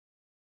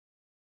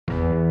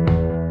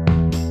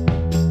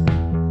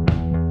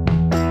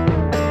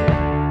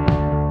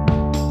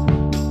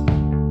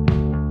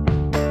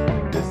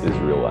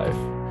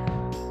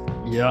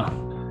Yeah.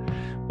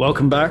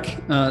 Welcome back.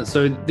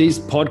 So these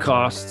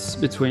podcasts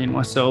between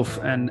myself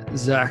and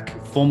Zach,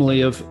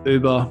 formerly of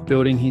Uber,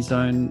 building his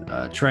own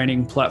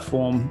training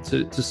platform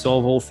to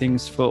solve all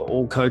things for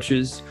all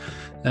coaches.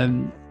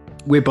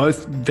 We're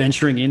both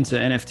venturing into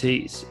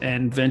NFTs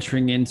and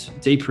venturing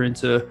deeper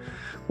into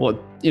what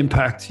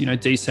impact,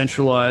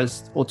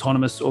 decentralized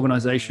autonomous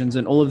organizations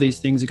and all of these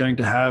things are going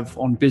to have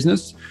on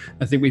business.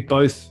 I think we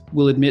both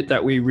will admit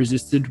that we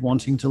resisted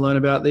wanting to learn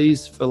about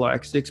these for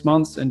like 6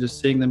 months and just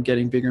seeing them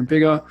getting bigger and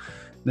bigger.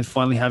 And then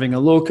finally having a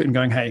look and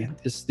going, hey,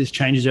 this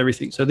changes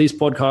everything. So these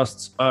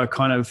podcasts are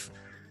kind of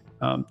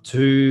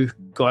two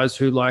guys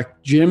who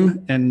like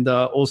gym and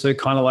also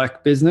kind of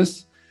like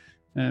business,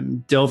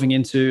 delving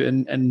into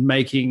and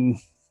making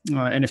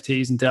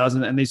NFTs and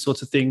DAOs and these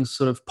sorts of things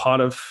sort of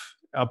part of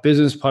our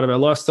business, part of our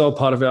lifestyle,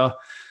 part of our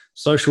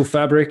social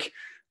fabric.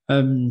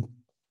 We're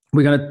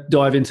going to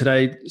dive in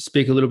today,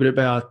 speak a little bit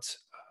about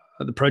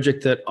the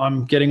project that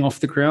I'm getting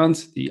off the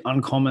ground, the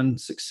Uncommon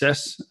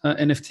Success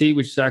NFT,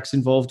 which Zach's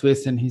involved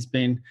with, and he's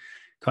been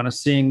kind of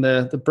seeing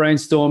the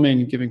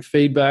brainstorming, giving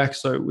feedback.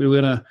 So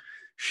we're going to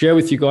share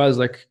with you guys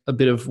like a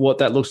bit of what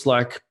that looks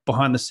like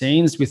behind the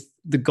scenes, with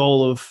the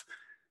goal of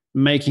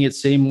making it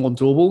seem more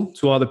doable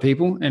to other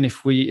people. And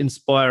if we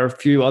inspire a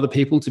few other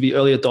people to be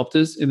early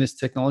adopters in this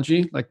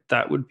technology, like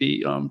that would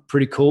be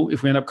pretty cool.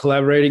 If we end up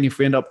collaborating, if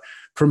we end up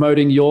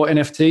promoting your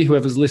NFT,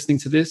 whoever's listening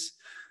to this,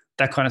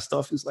 that kind of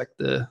stuff is like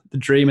the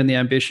dream and the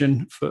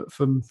ambition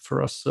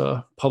for us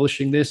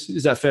publishing this.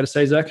 Is that fair to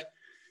say, Zach?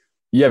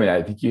 Yeah, I mean,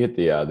 I think you hit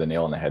the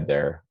nail on the head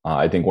there.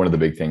 I think one of the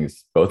big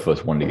things both of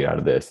us wanted to get out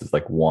of this is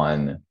like,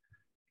 one,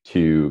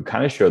 to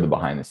kind of show the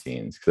behind the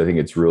scenes, because I think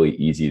it's really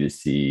easy to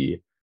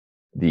see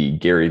the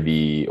Gary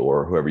Vee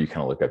or whoever you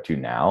kind of look up to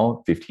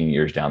now, 15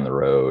 years down the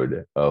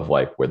road, of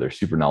like where they're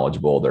super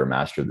knowledgeable, they're a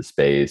master of the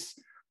space.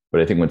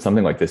 But I think when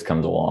something like this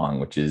comes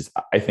along, which is,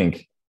 I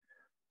think,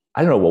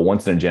 I don't know, well,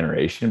 once in a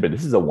generation, but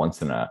this is a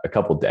once in a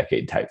couple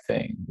decade type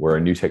thing where a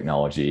new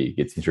technology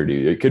gets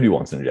introduced. It could be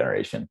once in a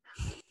generation.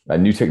 A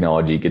new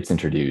technology gets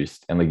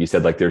introduced. And like you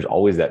said, like there's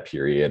always that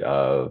period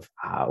of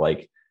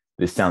like,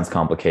 this sounds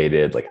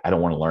complicated. Like, I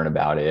don't want to learn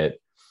about it.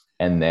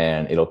 And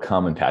then it'll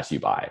come and pass you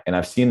by. And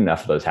I've seen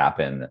enough of those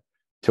happen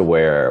to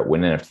where when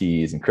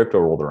NFTs and crypto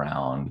rolled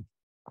around,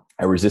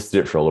 I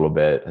resisted it for a little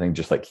bit. I think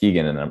just like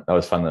Keegan, and I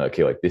was finally like,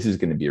 okay, like this is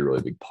going to be a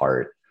really big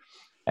part.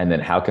 And then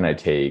how can I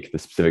take the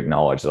specific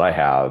knowledge that I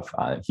have,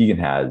 Keegan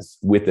has,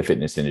 with the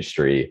fitness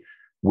industry,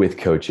 with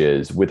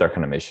coaches, with our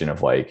kind of mission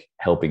of like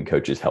helping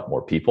coaches help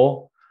more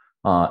people,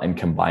 and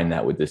combine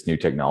that with this new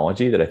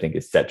technology that I think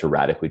is set to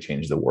radically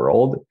change the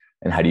world.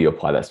 And how do you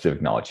apply that specific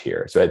knowledge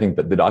here? So I think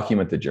that the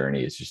document the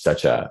journey is just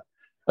such a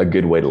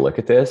good way to look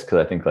at this, because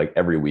I think like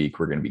every week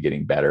we're going to be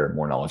getting better and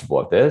more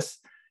knowledgeable at this,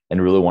 and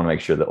really want to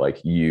make sure that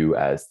like you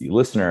as the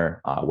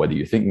listener, whether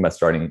you're thinking about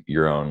starting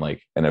your own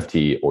like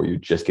NFT or you're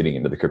just getting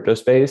into the crypto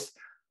space,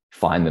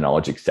 find the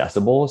knowledge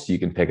accessible so you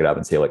can pick it up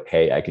and say like,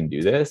 hey, I can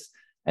do this.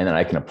 And then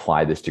I can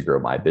apply this to grow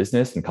my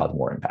business and cause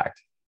more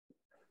impact.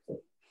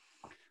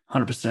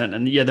 100%.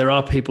 And yeah, there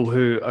are people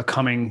who are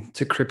coming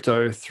to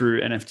crypto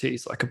through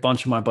NFTs. Like a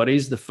bunch of my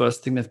buddies, the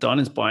first thing they've done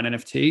is buy an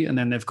NFT, and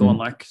then they've gone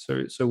like,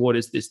 so what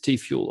is this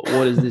T-Fuel, or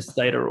what is this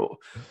Theta, or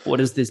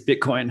what is this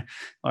Bitcoin?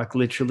 Like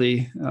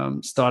literally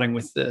starting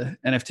with the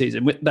NFTs.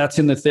 And that's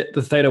in the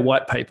Theta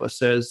white paper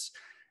says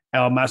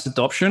our mass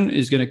adoption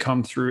is going to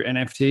come through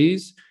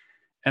NFTs.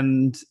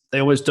 And they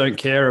always don't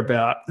care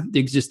about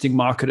the existing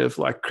market of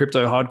like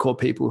crypto hardcore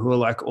people who are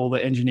like all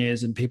the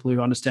engineers and people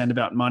who understand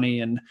about money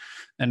and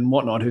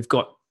whatnot, who've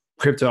got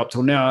crypto up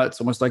till now.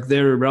 It's almost like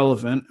they're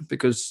irrelevant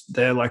because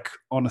they're like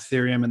on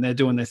Ethereum and they're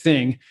doing their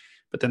thing.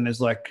 But then there's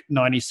like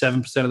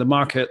 97% of the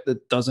market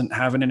that doesn't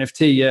have an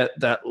NFT yet,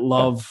 that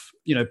love,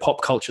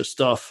 pop culture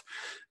stuff,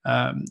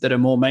 that are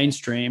more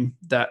mainstream,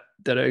 that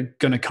are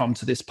going to come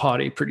to this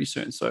party pretty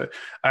soon. So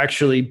I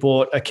actually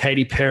bought a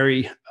Katy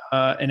Perry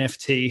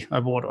NFT.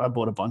 I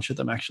bought a bunch of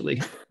them actually.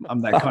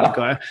 I'm that kind of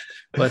guy.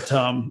 But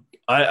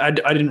I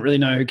didn't really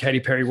know who Katy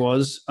Perry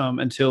was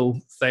until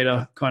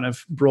Theta kind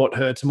of brought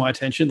her to my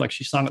attention. Like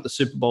she sung at the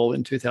Super Bowl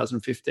in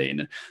 2015.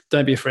 And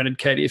don't be offended,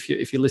 Katy,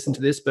 if you listen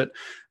to this, but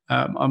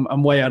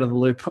I'm way out of the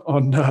loop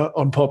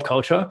on pop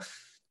culture.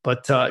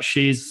 But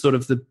she's sort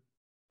of the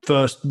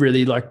first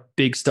really like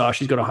big star.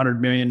 She's got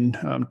 100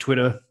 million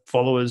Twitter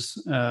followers.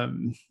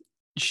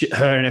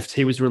 Her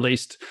NFT was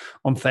released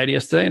on Theta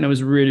yesterday, and it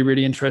was really,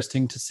 really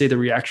interesting to see the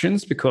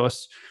reactions,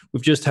 because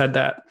we've just had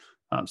that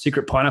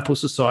Secret Pineapple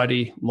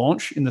Society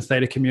launch in the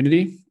Theta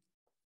community,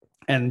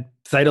 and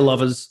Theta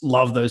lovers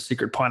love those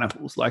secret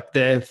pineapples. Like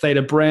they're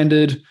Theta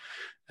branded.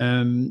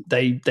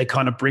 They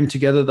kind of bring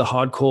together the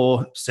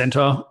hardcore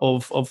center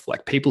of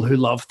like people who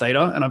love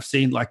Theta, and I've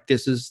seen like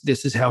this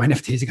is how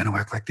NFTs are going to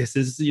work. Like this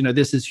is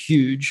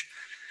huge.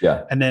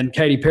 Yeah. And then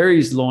Katy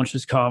Perry's launch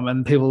has come,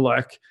 and people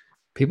are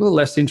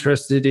less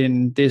interested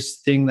in this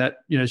thing that,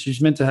 she's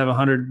meant to have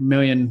 100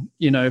 million,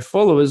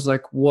 followers.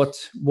 Like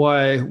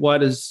why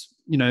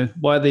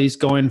are these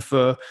going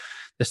for,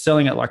 they're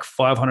selling at like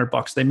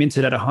 $500. They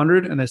minted at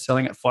 100 and they're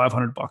selling at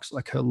 $500,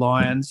 like her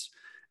lions.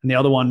 and the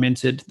other one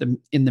minted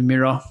in the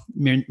mirror,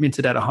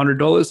 minted at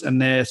 $100,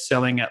 and they're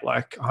selling at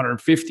like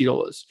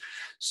 $150.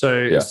 So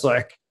it's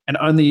like, and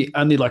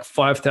only like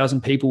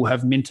 5,000 people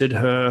have minted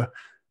her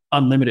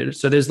unlimited.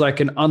 So there's like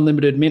an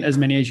unlimited mint as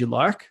many as you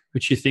like,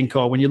 which you think,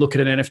 oh, when you look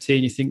at an NFT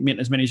and you think mint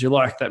as many as you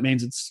like, that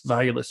means it's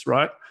valueless,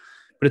 right?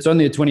 But it's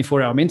only a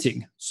 24-hour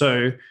minting.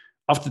 So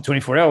after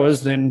 24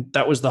 hours, then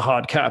that was the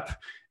hard cap.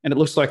 And it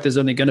looks like there's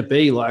only going to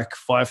be like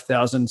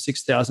 5,000,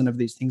 6,000 of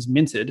these things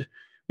minted,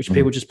 which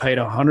people just paid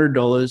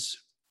 $100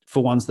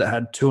 for ones that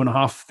had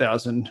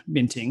 2,500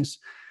 mintings.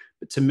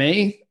 But to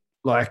me,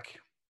 like,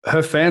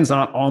 her fans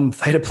aren't on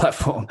Theta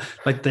platform.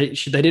 Like they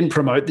didn't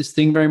promote this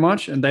thing very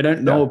much, and they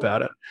don't know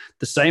about it.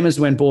 The same as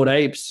when Bored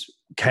Apes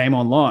came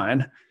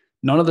online,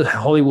 none of the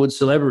Hollywood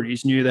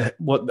celebrities knew that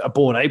what a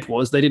Bored Ape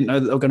was. They didn't know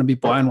that they were going to be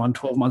buying one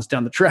 12 months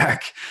down the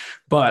track.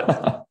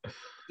 But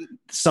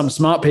some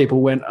smart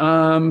people went,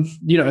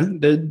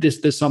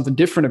 there's something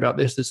different about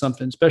this. There's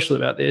something special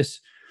about this.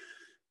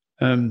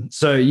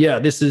 So yeah,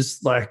 this is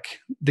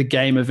like the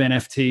game of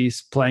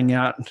NFTs playing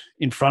out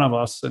in front of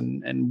us,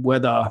 and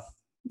whether,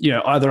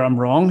 either I'm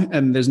wrong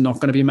and there's not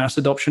going to be mass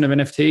adoption of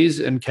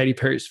NFTs and Katy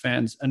Perry's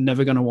fans are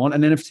never going to want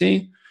an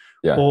NFT,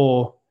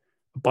 or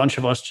a bunch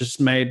of us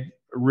just made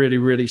a really,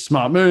 really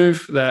smart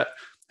move that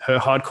her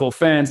hardcore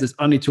fans, there's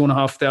only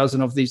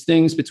 2,500 of these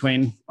things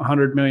between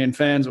 100 million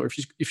fans, or if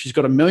she's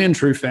got 1 million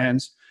true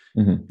fans,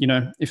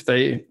 if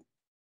they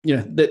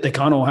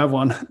can't all have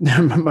one,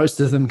 most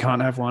of them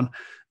can't have one.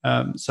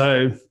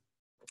 So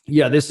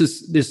yeah, this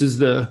is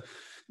the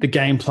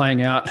game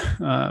playing out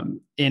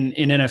in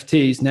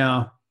NFTs.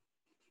 Now,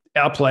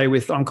 our play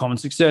with Uncommon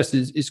Success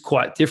is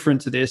quite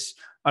different to this.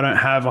 I don't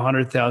have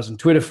 100,000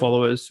 Twitter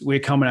followers. We're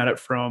coming at it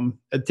from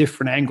a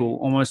different angle,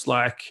 almost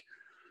like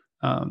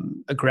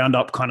a ground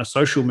up kind of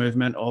social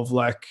movement of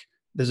like,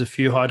 there's a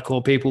few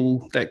hardcore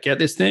people that get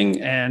this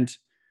thing, and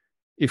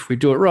if we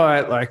do it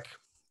right, like,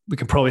 we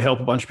can probably help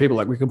a bunch of people.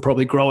 Like, we can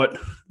probably grow it.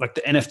 Like,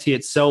 the NFT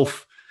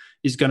itself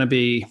is going to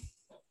be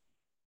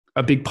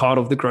a big part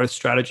of the growth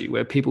strategy,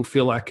 where people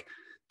feel like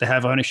they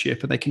have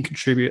ownership and they can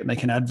contribute and they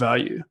can add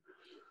value.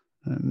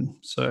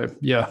 So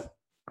yeah,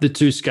 the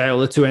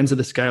two ends of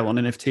the scale on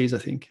NFTs, I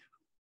think.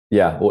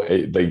 Yeah. Well,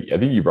 I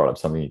think you brought up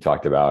something you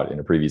talked about in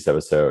a previous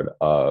episode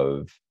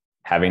of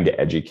having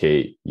to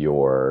educate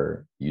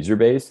your user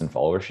base and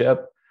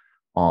followership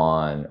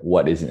on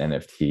what is an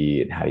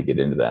NFT and how to get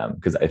into them.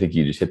 Because I think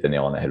you just hit the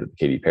nail on the head with the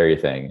Katy Perry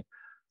thing.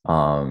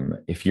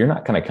 If you're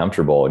not kind of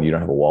comfortable and you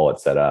don't have a wallet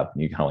set up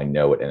and you kind of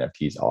know what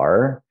NFTs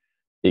are,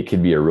 it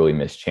could be a really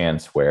missed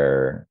chance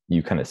where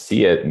you kind of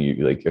see it and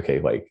you like, okay,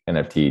 like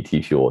NFT,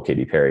 T-Fuel,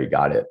 Katy Perry,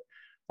 got it.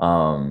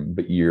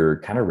 But you're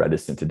kind of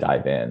reticent to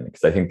dive in,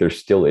 because I think there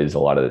still is a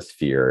lot of this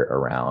fear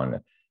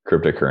around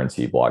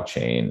cryptocurrency,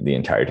 blockchain, the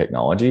entire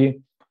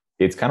technology.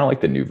 It's kind of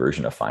like the new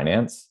version of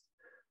finance,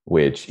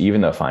 which,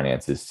 even though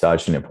finance is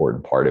such an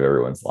important part of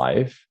everyone's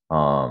life, a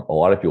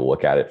lot of people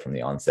look at it from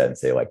the onset and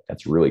say, like,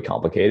 that's really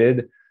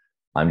complicated.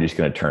 I'm just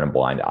going to turn a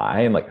blind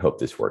eye and like hope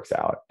this works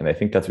out. And I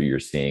think that's what you're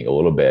seeing a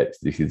little bit,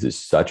 because it's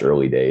such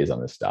early days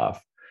on this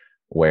stuff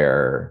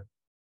where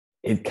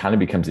it kind of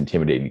becomes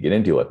intimidating to get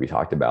into, like we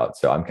talked about.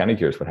 So I'm kind of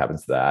curious what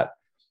happens to that.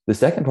 The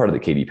second part of the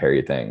Katy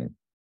Perry thing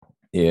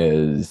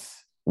is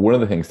one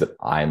of the things that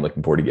I'm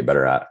looking forward to get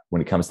better at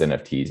when it comes to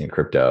NFTs and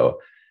crypto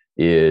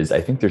is, I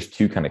think there's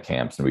two kind of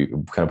camps, and we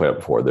kind of put it up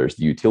before. There's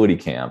the utility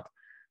camp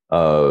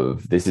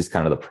of, this is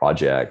kind of the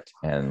project,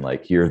 and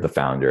like, you're the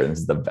founder, and this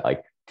is the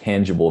like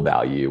tangible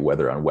value,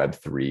 whether on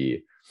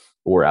Web3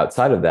 or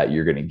outside of that,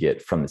 you're going to get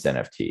from this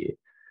NFT.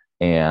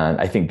 And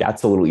I think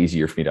that's a little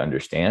easier for me to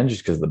understand,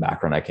 just because of the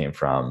background I came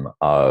from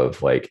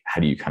of like,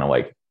 how do you kind of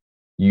like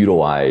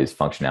utilize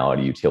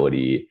functionality,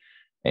 utility,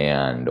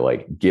 and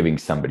like giving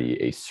somebody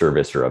a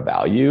service or a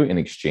value in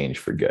exchange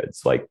for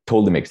goods. Like,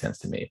 totally makes sense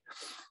to me.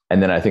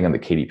 And then I think on the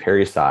Katy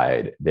Perry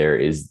side, there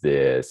is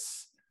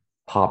this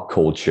pop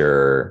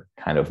culture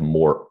kind of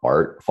more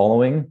art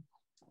following,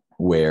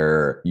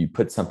 where you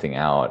put something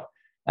out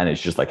and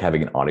it's just like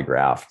having an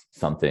autographed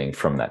something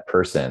from that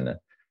person,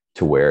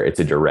 to where it's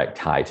a direct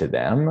tie to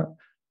them.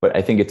 But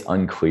I think it's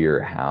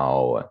unclear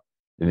how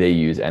they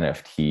use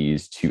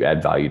NFTs to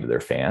add value to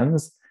their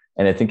fans.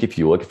 And I think if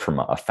you look from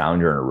a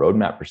founder and a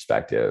roadmap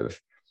perspective,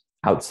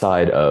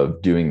 outside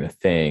of doing the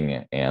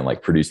thing and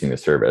like producing the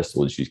service,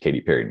 we'll just use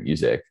Katy Perry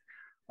music.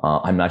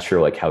 I'm not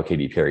sure like how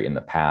Katy Perry in the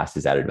past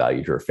has added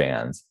value to her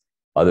fans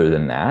other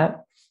than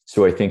that.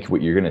 So I think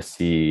what you're going to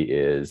see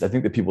is, I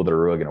think the people that are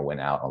really going to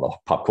win out on the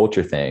pop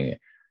culture thing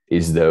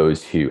is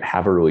those who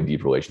have a really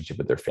deep relationship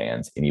with their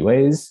fans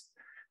anyways,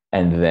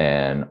 and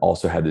then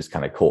also have this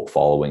kind of cult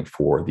following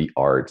for the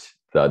art,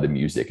 the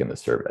music, and the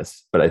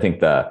service. But I think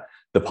the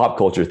pop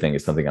culture thing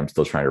is something I'm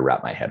still trying to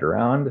wrap my head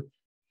around,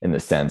 in the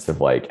sense of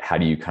like, how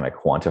do you kind of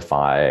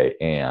quantify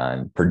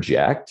and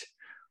project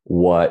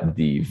what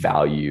the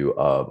value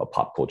of a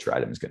pop culture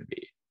item is going to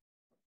be?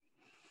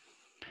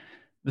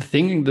 The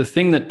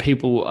thing that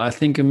people I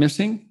think are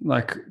missing,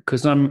 like,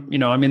 because I'm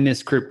in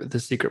this group with the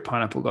Secret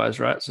Pineapple guys,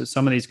 right? So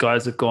some of these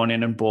guys have gone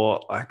in and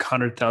bought like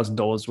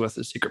 $100,000 worth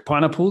of Secret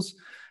Pineapples.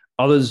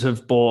 Others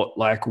have bought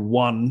like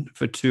one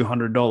for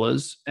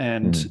 $200,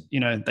 and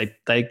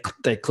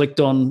they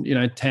clicked on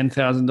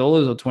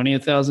 $10,000 or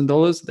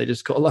 $20,000. They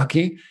just got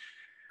lucky.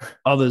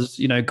 Others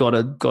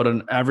got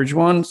an average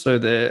one, so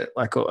they're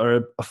like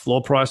a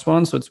floor price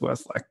one, so it's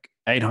worth like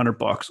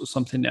 $800 or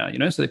something now.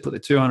 So they put the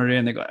 200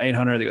 in, they got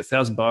 800, they got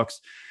 $1,000.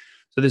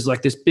 So there's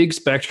like this big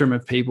spectrum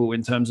of people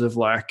in terms of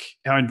like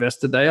how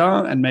invested they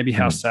are and maybe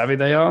how savvy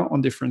they are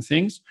on different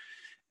things.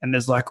 And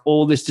there's like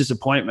all this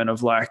disappointment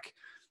of like,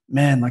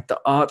 man, like the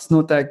art's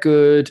not that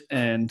good,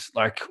 and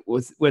like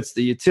what's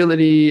the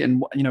utility,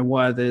 and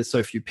why are there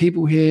so few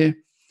people here?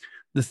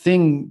 The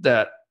thing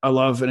that I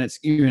love, and it's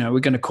we're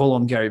going to call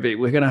on Gary Vee.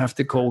 We're going to have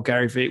to call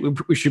Gary Vee.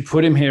 We should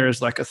put him here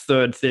as like a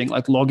third thing,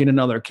 like log in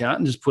another account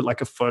and just put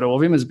like a photo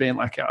of him as being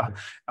like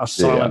our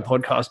silent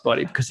podcast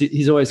buddy, because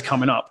he's always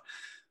coming up.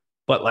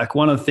 But like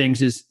one of the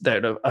things is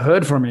that I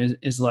heard from him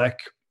is like,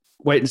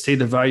 wait and see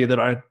the value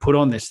that I put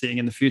on this thing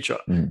in the future.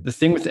 The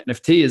thing with the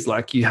NFT is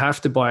like you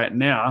have to buy it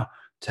now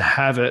to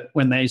have it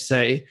when they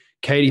say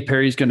Katy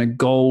Perry's going to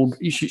gold.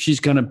 She's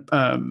going to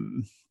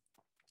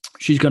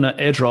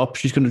airdrop.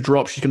 She's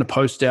going to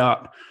post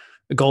out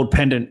a gold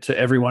pendant to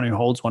everyone who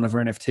holds one of her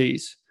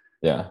NFTs.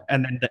 Yeah.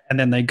 And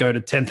then they go to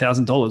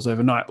 $10,000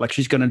 overnight. Like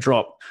she's going to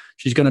drop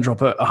a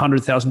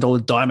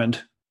 $100,000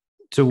 diamond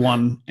to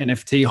one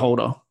NFT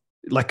holder.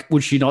 Like,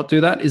 would she not do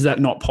that? Is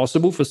that not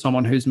possible for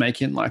someone who's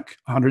making like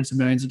hundreds of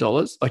millions of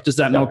dollars? Like, does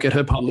that not get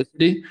her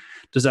publicity?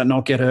 Does that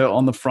not get her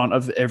on the front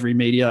of every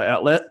media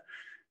outlet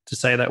to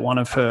say that one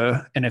of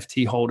her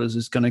NFT holders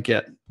is going to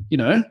get,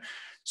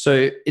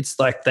 So it's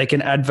like they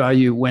can add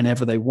value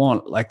whenever they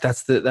want. Like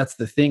that's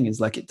the thing, is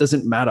like, it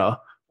doesn't matter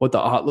what the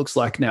art looks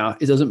like now.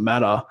 It doesn't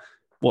matter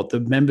what the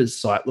members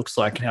site looks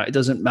like now. It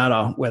doesn't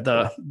matter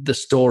whether the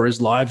store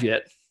is live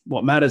yet.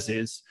 What matters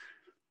is,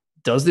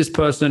 does this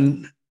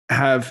person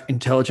have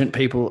intelligent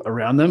people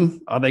around them?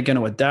 Are they going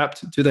to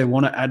adapt? Do they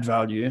want to add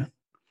value?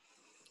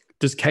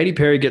 Does Katy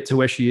Perry get to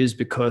where she is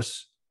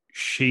because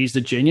she's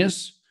a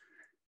genius?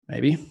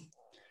 Maybe.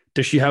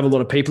 Does she have a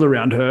lot of people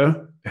around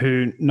her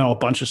who know a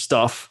bunch of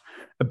stuff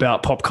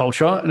about pop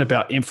culture and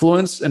about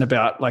influence and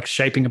about like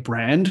shaping a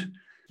brand?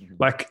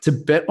 Like, to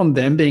bet on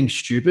them being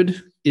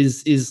stupid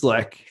is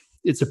like,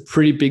 it's a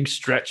pretty big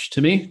stretch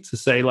to me to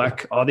say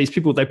like, oh, these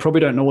people, they probably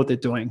don't know what they're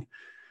doing.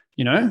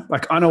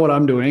 Like I know what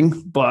I'm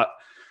doing, but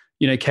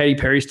Katy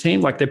Perry's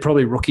team, like they're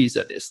probably rookies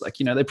at this. Like,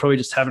 they probably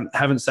just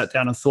haven't sat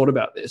down and thought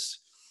about this.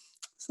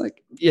 It's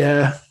like,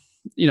 yeah,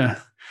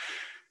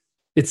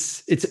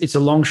 it's a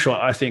long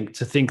shot, I think,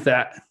 to think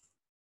that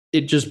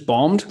it just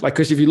bombed. Like,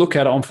 because if you look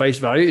at it on face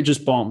value, it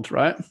just bombed,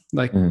 right?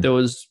 Like there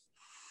was,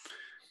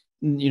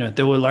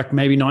 there were like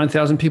maybe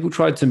 9,000 people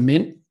tried to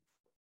mint,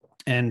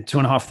 and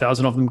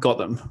 2,500 of them got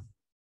them.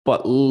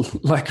 But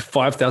like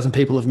 5,000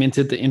 people have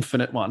minted the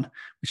infinite one,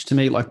 which to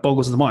me like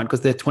boggles the mind,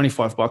 because they're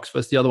 $25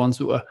 versus the other ones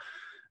that were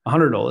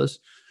 $100.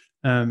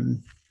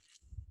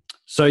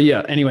 So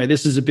yeah, anyway,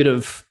 this is a bit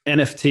of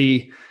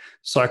NFT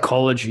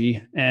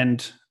psychology.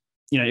 And,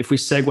 if we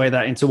segue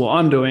that into what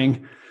I'm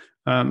doing,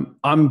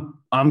 I'm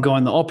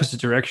going the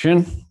opposite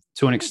direction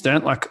to an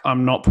extent. Like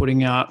I'm not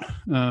putting out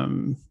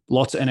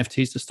lots of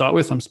NFTs to start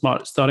with. I'm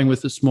starting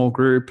with a small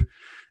group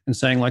and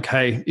saying like,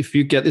 hey, if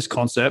you get this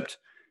concept,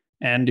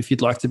 and if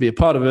you'd like to be a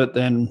part of it,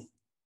 then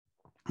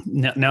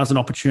now's an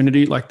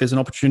opportunity. Like there's an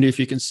opportunity. If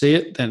you can see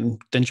it, then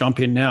jump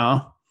in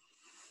now,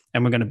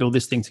 and we're going to build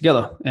this thing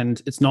together.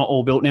 And it's not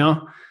all built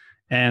now.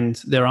 And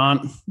there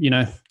aren't,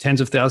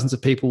 tens of thousands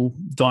of people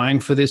dying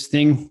for this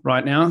thing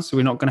right now. So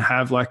we're not going to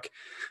have like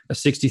a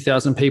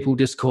 60,000 people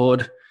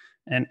Discord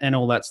and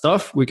all that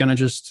stuff. We're going to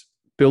just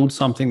build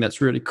something that's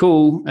really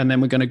cool. And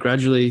then we're going to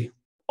gradually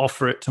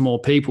offer it to more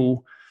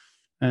people.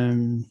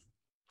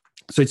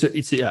 So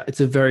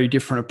it's a very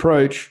different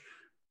approach.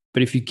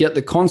 But if you get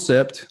the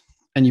concept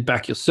and you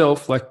back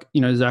yourself, like,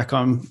 Zach,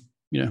 I'm,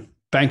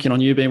 banking on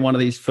you being one of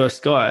these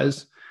first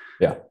guys.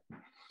 Yeah.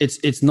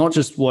 It's not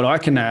just what I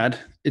can add,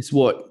 it's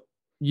what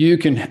you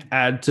can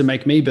add to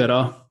make me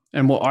better,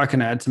 and what I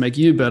can add to make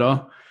you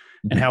better,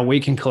 and how we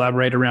can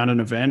collaborate around an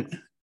event.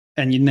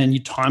 And then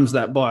you times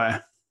that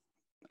by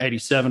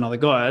 87 other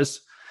guys.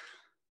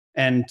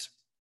 And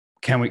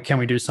can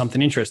we do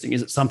something interesting?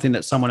 Is it something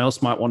that someone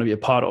else might want to be a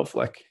part of?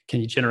 Like, can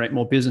you generate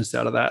more business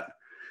out of that?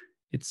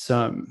 It's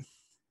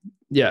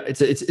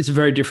it's a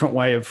very different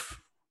way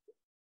of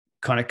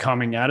kind of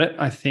coming at it,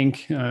 I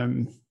think.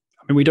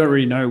 We don't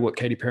really know what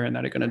Katy Perry and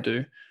that are going to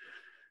do,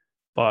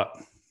 but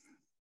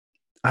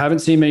I haven't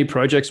seen many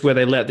projects where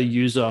they let the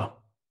user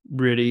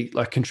really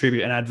like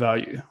contribute and add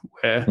value,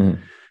 where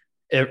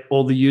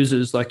all the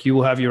users, like, you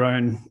will have your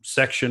own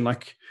section.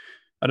 Like,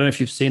 I don't know if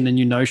you've seen the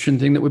new Notion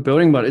thing that we're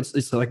building, but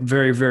it's like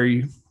very,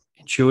 very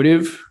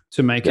intuitive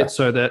to make it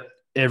so that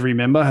every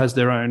member has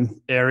their own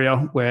area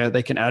where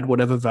they can add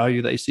whatever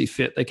value they see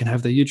fit. They can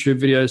have their YouTube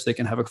videos, they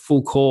can have a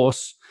full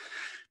course,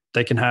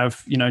 they can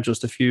have,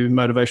 just a few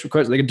motivational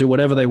quotes. They can do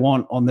whatever they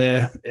want on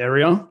their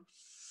area.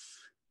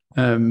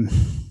 And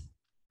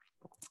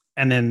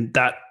then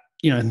that,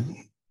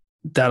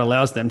 that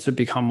allows them to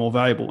become more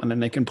valuable, and then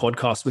they can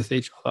podcast with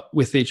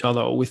each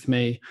other or with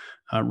me,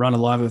 run a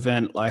live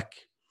event. Like,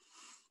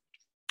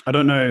 I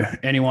don't know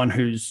anyone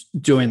who's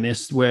doing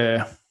this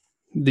where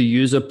the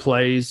user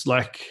plays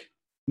like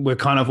we're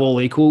kind of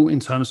all equal in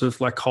terms of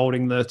like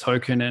holding the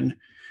token, and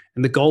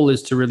the goal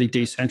is to really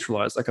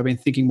decentralize. Like, I've been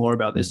thinking more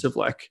about this of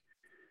like,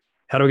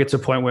 how do I get to a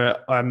point where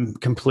I'm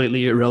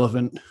completely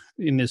irrelevant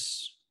in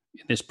this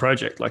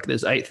project? Like,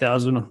 there's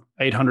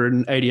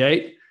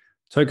 8,888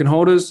 token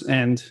holders,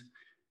 and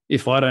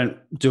if I don't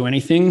do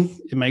anything,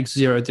 it makes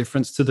zero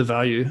difference to the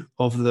value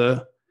of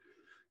the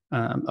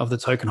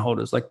token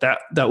holders. Like,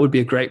 that would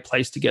be a great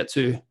place to get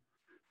to.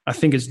 I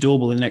think it's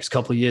doable in the next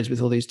couple of years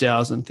with all these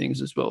DAOs and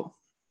things as well.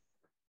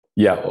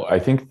 Yeah, well, I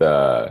think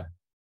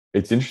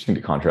it's interesting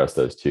to contrast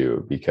those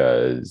two,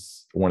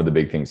 because one of the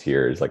big things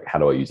here is like, how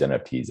do I use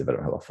NFTs if I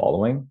don't have a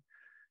following?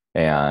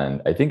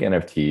 And I think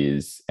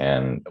NFTs,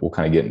 and we'll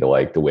kind of get into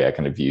like the way I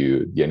kind of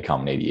view the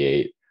Uncommon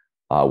 88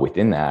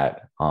 within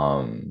that,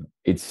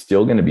 it's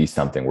still going to be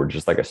something where,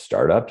 just like a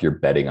startup, you're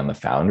betting on the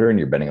founder and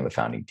you're betting on the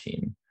founding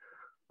team.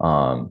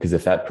 Because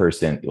if that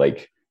person,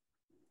 like,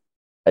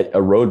 a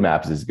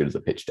roadmap is as good as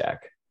a pitch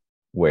deck,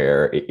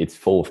 where it's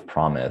full of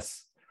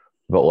promise,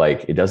 but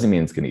like, it doesn't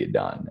mean it's going to get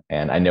done.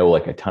 And I know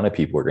like a ton of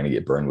people are going to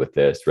get burned with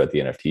this throughout the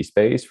NFT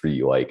space, where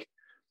you like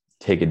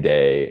take a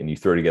day and you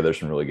throw together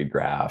some really good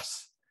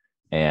graphs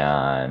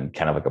and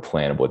kind of like a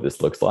plan of what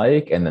this looks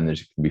like. And then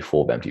there's going to be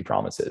full of empty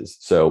promises.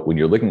 So when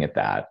you're looking at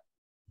that,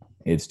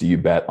 it's, do you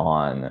bet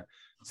on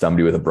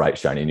somebody with a bright,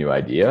 shiny new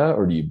idea,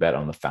 or do you bet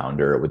on the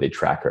founder with a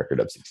track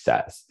record of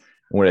success?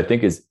 And what I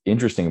think is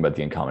interesting about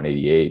the Uncommon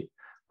 88,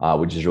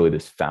 which is really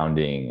this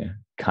founding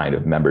kind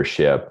of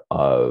membership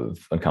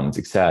of Uncommon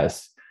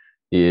Success,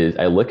 is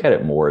I look at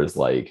it more as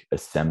like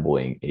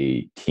assembling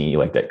a team,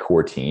 like that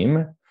core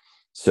team.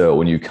 So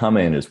when you come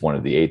in as one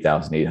of the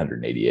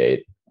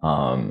 8,888,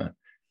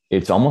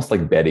 it's almost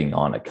like betting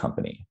on a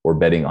company or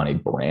betting on a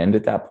brand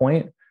at that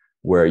point,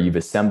 where you've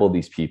assembled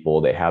these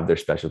people, they have their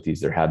specialties,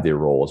 they have their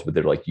roles, but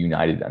they're like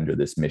united under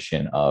this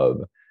mission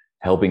of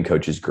helping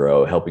coaches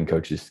grow, helping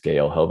coaches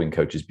scale, helping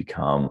coaches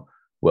become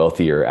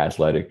wealthier,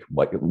 athletic,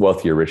 like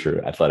wealthier,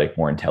 richer, athletic,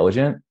 more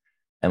intelligent.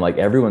 And like,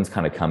 everyone's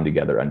kind of come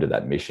together under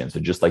that mission. So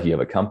just like you have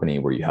a company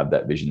where you have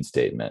that vision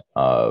statement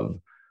of,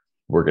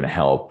 we're going to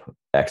help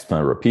X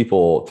number of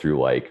people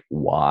through like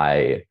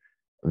Y,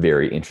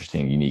 very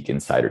interesting, unique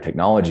insider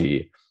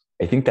technology.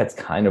 I think that's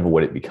kind of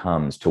what it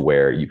becomes, to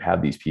where you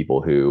have these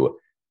people who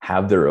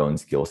have their own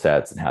skill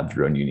sets and have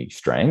their own unique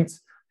strengths,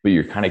 but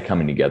you're kind of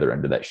coming together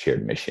under that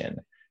shared mission.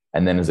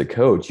 And then as a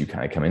coach, you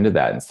kind of come into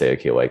that and say,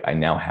 okay, like, I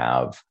now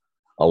have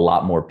a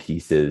lot more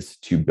pieces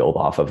to build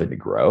off of and to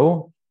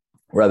grow,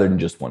 rather than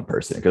just one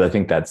person. Because I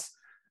think that's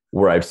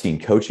where I've seen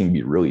coaching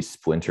be really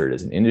splintered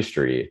as an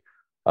industry,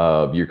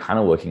 of you're kind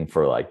of looking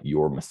for like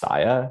your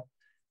messiah.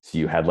 So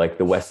you had like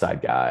the West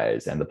Side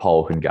guys and the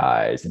Paul Oaken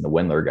guys and the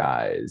Wendler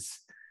guys.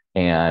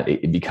 And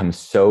it becomes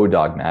so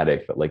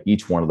dogmatic that like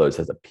each one of those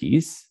has a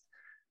piece.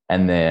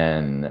 And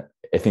then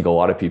I think a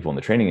lot of people in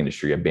the training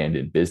industry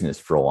abandoned business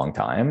for a long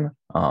time,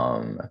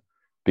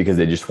 because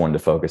they just wanted to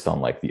focus on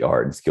like the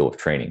art and skill of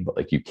training. But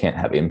like, you can't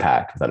have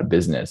impact without a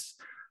business.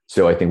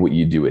 So I think what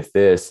you do with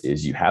this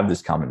is you have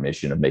this common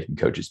mission of making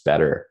coaches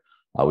better,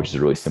 which is a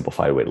really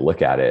simplified way to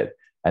look at it.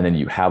 And then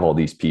you have all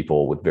these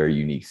people with very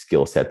unique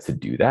skill sets to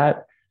do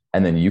that.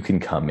 And then you can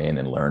come in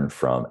and learn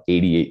from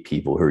 88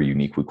 people who are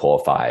uniquely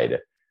qualified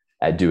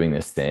at doing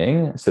this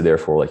thing. So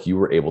therefore, like, you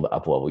were able to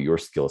up-level your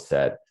skill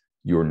set,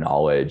 your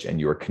knowledge, and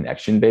your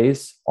connection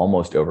base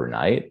almost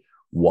overnight,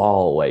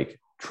 while like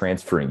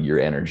transferring your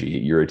energy,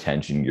 your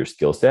attention, your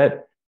skill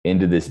set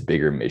into this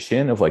bigger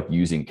mission of like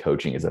using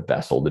coaching as a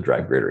vessel to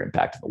drive greater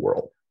impact in the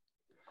world.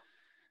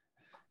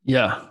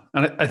 Yeah.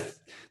 And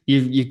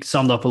you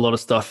summed up a lot of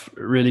stuff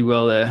really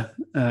well there.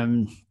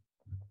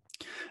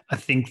 I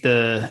think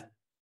the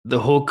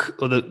hook,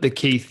 or the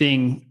key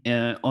thing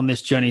on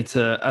this journey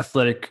to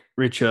athletic,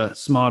 richer,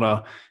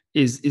 smarter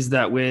is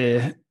that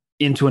we're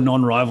into a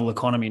non-rival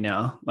economy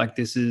now. Like,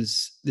 this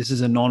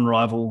is a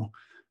non-rival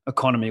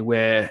economy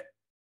where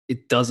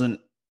it doesn't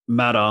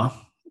matter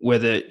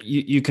whether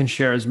you can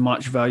share as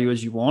much value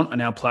as you want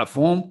on our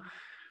platform.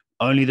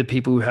 Only the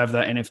people who have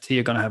that NFT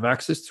are going to have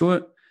access to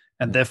it.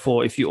 And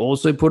therefore, if you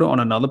also put it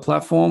on another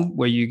platform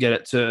where you get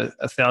it to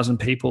 1,000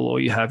 people, or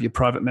you have your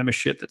private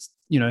membership that's,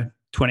 $20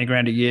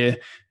 grand a year,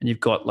 and you've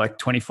got like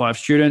 25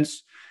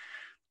 students,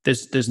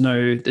 there's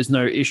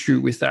no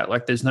issue with that.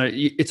 Like,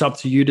 it's up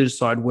to you to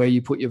decide where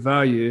you put your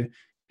value.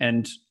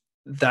 And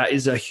that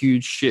is a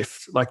huge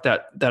shift, like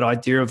that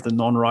idea of the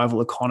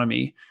non-rival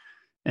economy.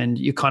 And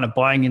you're kind of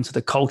buying into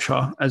the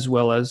culture as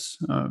well as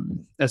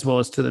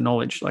to the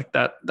knowledge. Like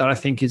that I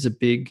think is a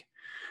big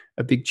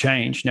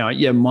change. Now,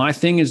 yeah, my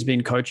thing has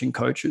been coaching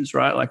coaches,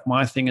 right? Like,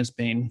 my thing has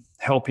been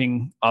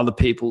helping other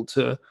people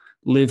to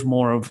live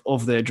more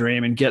of their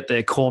dream and get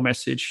their core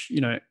message,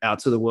 out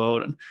to the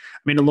world. And I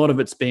mean, a lot of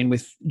it's been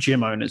with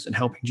gym owners and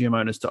helping gym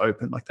owners to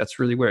open. Like, that's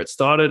really where it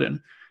started,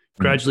 and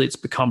gradually it's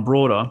become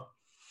broader.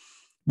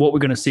 What we're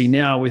going to see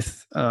now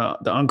with the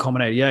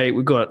Uncommon 88,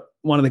 we've got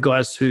one of the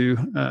guys who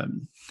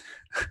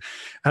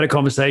had a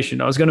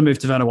conversation. I was going to move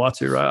to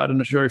Vanuatu, right? I'm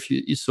not sure if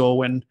you saw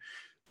when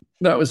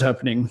that was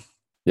happening.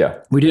 Yeah.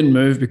 We didn't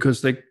move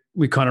because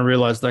we kind of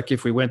realized like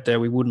if we went there,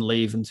 we wouldn't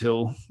leave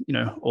until,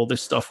 all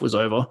this stuff was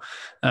over.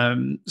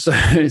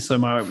 So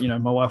my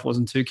wife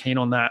wasn't too keen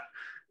on that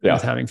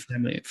with having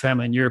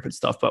family in Europe and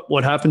stuff. But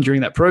what happened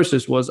during that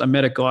process was I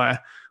met a guy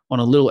on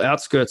a little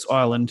outskirts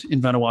island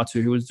in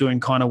Vanuatu who was doing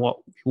kind of what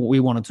we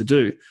wanted to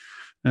do.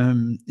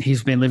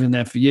 He's been living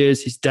there for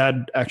years. His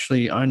dad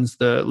actually owns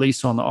the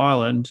lease on the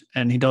island,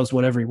 and he does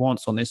whatever he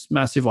wants on this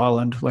massive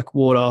island, like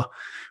water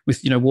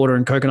with, water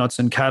and coconuts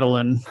and cattle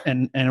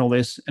and all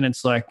this. And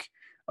it's like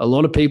a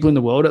lot of people in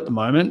the world at the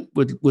moment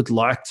would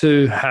like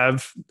to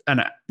have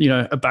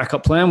a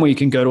backup plan where you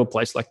can go to a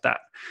place like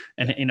that.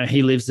 And,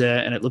 he lives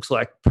there and it looks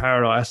like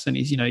paradise, and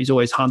he's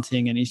always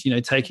hunting, and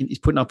he's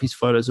putting up his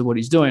photos of what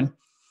he's doing.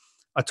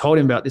 I told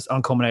him about this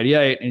Uncommon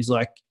 88 and he's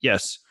like,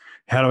 yes.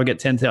 How do I get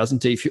 10,000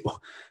 T fuel?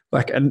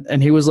 Like,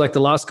 and he was like the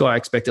last guy I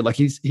expected. Like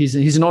he's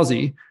an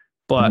Aussie,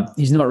 but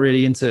he's not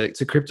really into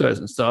cryptos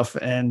and stuff.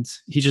 And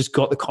he just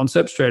got the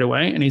concept straight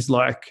away. And he's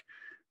like,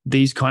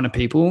 these kind of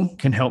people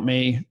can help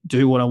me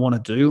do what I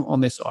want to do on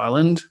this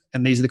island.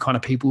 And these are the kind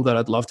of people that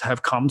I'd love to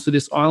have come to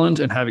this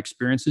island and have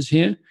experiences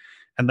here.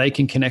 And they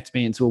can connect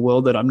me into a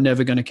world that I'm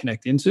never going to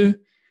connect into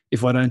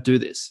if I don't do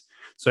this.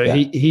 So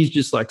he's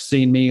just like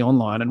seen me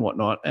online and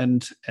whatnot.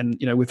 And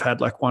we've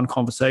had like one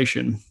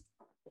conversation.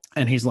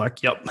 And he's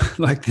like, yep,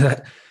 like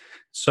that.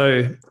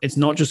 So it's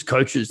not just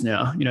coaches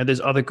now. There's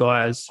other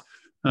guys.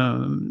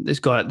 There's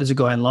a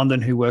guy in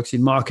London who works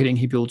in marketing.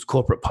 He builds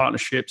corporate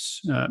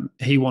partnerships.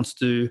 He wants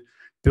to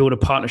build a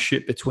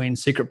partnership between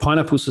Secret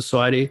Pineapple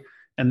Society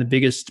and the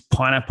biggest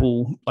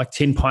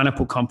tin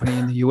pineapple company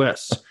in the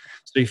US.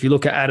 So if you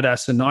look at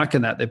Adidas and Nike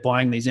and that, they're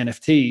buying these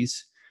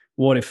NFTs.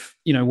 What if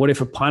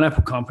a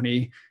pineapple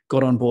company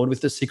got on board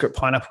with the Secret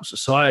Pineapple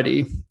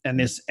Society, and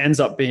this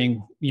ends up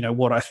being,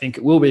 what I think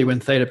it will be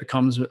when Theta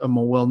becomes a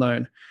more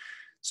well-known.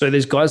 So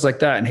there's guys like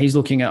that, and he's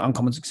looking at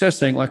Uncommon Success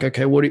saying like,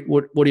 okay, what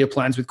are your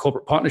plans with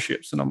corporate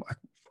partnerships? And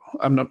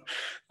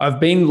I've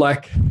been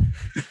like,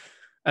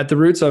 at the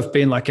roots, I've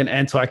been like an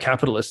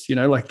anti-capitalist,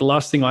 like the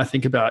last thing I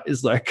think about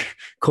is like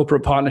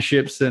corporate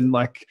partnerships, and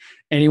like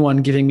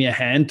anyone giving me a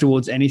hand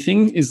towards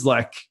anything is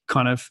like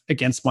kind of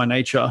against my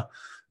nature.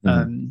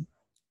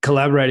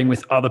 Collaborating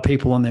with other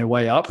people on their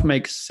way up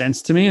makes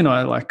sense to me, and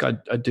I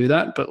do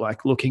that. But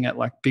like looking at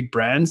like big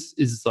brands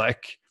is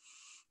like,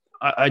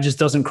 I just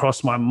doesn't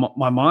cross my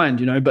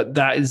mind, But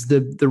that is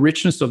the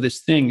richness of this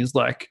thing is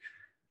like,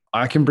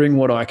 I can bring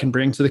what I can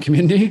bring to the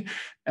community,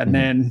 and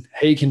then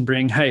he can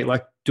bring, hey,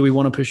 like, do we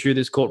want to pursue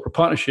this corporate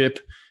partnership?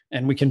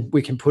 And we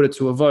can put it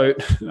to a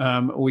vote.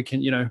 Or we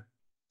can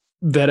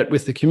vet it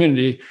with the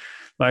community.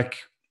 Like,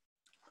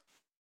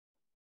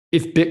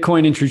 if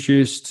Bitcoin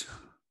introduced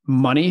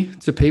money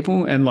to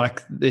people and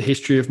like the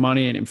history of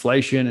money and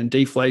inflation and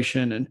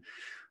deflation and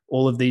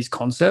all of these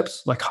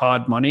concepts, like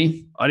hard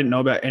money, I didn't know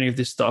about any of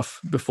this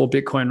stuff before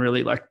Bitcoin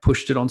really like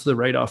pushed it onto the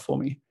radar for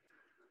me.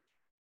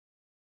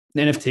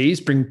 The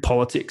NFTs bring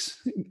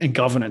politics and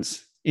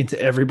governance into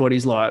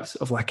everybody's lives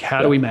of like,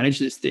 how do we manage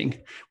this thing?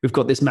 We've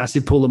got this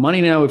massive pool of money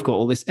now. We've got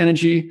all this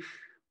energy.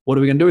 What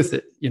are we going to do with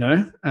it?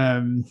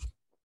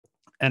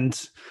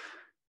 And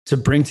to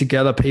bring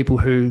together people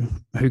who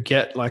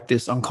get like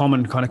this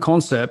uncommon kind of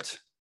concept,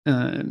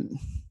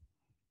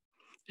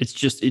 it's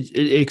just, it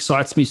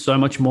excites me so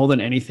much more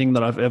than anything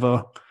that I've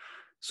ever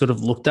sort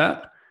of looked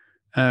at.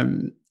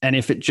 And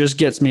if it just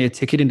gets me a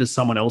ticket into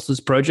someone else's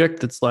project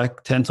that's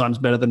like 10 times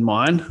better than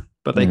mine,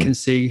 but they can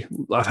see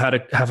I've had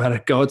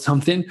a go at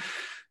something,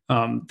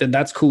 then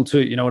that's cool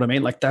too. You know what I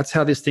mean? Like that's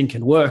how this thing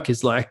can work,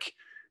 is like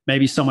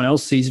maybe someone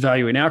else sees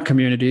value in our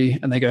community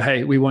and they go,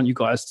 hey, we want you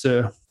guys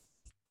to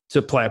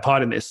play a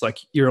part in this. Like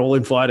you're all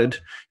invited,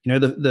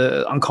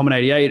 the Uncommon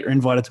 88 are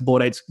invited to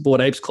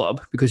Bored Apes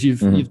Club because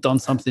you've done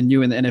something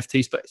new in the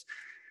NFT space.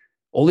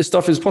 All this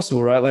stuff is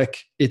possible, right?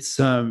 Like it's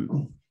a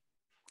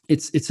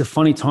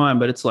funny time,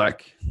 but it's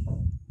like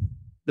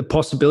the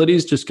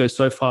possibilities just go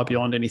so far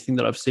beyond anything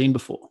that I've seen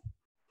before.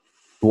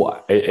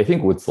 Well, I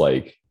think what's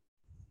like,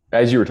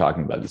 as you were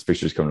talking about, this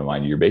picture's coming to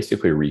mind, you're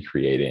basically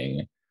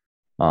recreating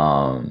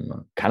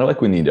kind of like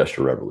when the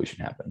Industrial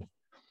Revolution happened.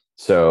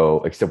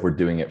 So, except we're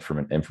doing it from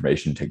an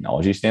information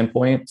technology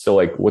standpoint. So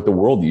like what the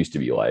world used to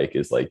be like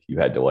is like you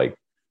had to like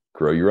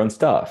grow your own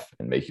stuff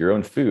and make your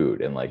own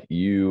food. And like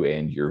you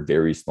and your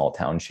very small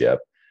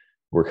township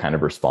were kind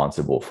of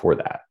responsible for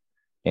that.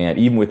 And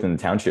even within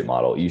the township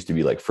model, it used to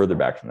be like further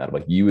back from that.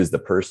 Like you as the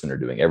person are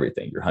doing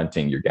everything. You're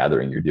hunting, you're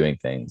gathering, you're doing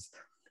things.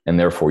 And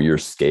therefore your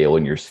scale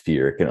and your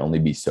sphere can only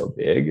be so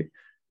big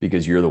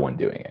because you're the one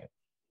doing it.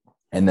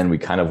 And then we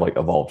kind of like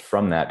evolved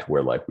from that to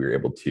where like we were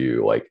able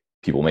to like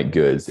people make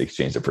goods,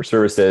 exchange it for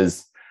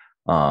services.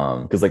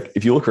 Because like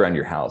if you look around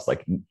your house,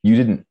 like you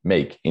didn't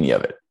make any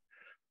of it.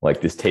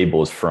 Like this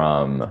table is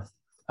from,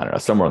 I don't know,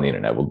 somewhere on the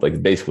internet,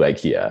 like basically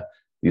IKEA.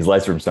 These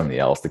lights are from somebody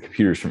else. The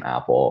computer's from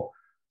Apple.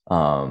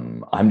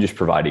 I'm just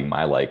providing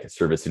my like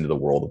service into the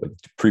world, like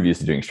previous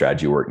to doing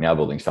strategy work, now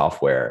building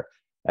software.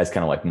 as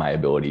kind of like my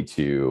ability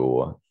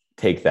to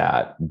take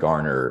that,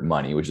 garner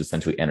money, which is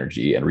essentially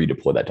energy, and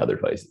redeploy that to other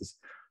places.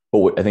 But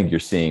what I think you're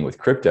seeing with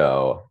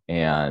crypto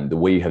and the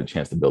way you have a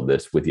chance to build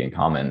this with the in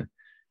common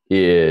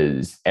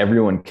is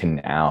everyone can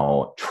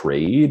now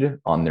trade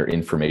on their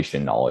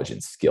information, knowledge,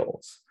 and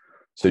skills.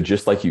 So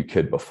just like you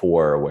could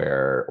before,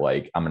 where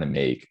like I'm going to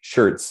make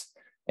shirts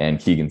and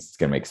Keegan's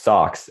going to make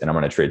socks and I'm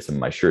going to trade some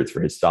of my shirts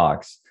for his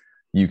socks,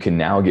 you can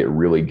now get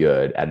really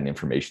good at an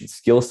information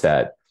skill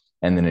set.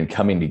 And then in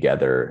coming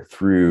together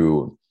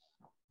through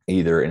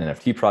either an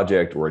NFT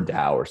project or a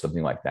DAO or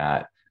something like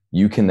that,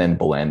 you can then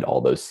blend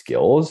all those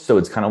skills. So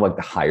it's kind of like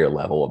the higher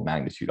level of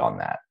magnitude on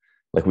that.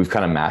 Like we've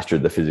kind of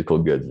mastered the physical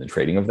goods and the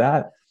trading of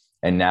that.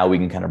 And now we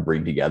can kind of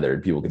bring together,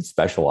 people can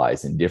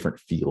specialize in different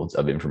fields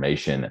of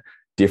information,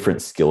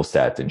 different skill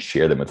sets, and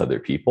share them with other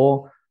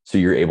people. So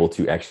you're able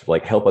to actually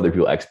like help other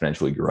people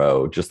exponentially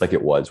grow, just like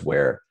it was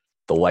where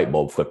the light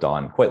bulb flipped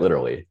on, quite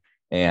literally.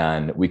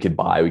 And we could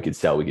buy, we could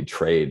sell, we could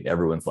trade.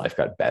 Everyone's life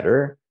got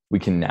better. We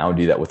can now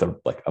do that with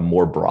a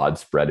more broad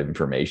spread of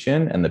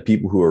information. And the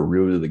people who are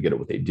really, really good at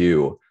what they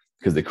do,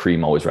 because the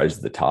cream always rises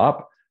to the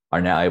top,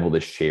 are now able to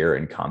share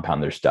and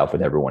compound their stuff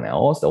with everyone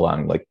else,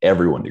 allowing like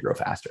everyone to grow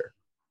faster.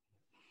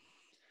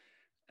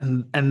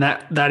 And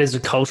that is a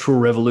cultural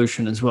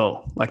revolution as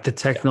well. Like the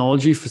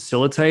technology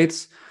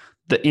facilitates,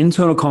 the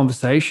internal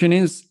conversation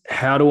is,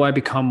 how do I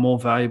become more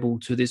valuable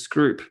to this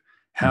group?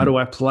 How do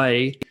I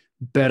play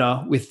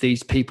better with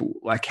these people?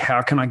 Like,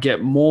 how can I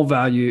get more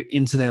value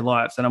into their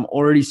lives? And I'm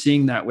already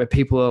seeing that where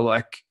people are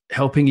like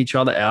helping each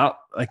other out,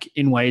 like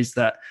in ways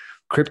that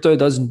crypto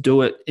doesn't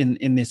do it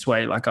in this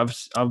way. Like I've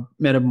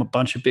met a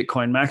bunch of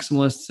Bitcoin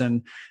maximalists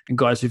and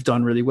guys who've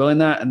done really well in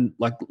that, and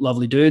like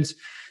lovely dudes.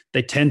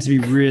 They tend to be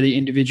really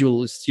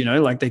individualist, you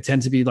know, like they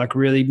tend to be like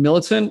really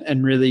militant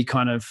and really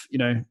kind of, you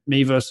know,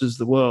 me versus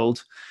the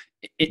world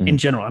in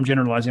general. I'm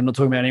generalizing. I'm not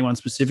talking about anyone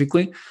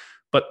specifically.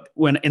 But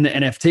when in the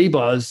NFT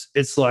buzz,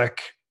 it's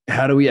like,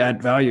 how do we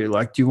add value?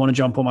 Like, do you want to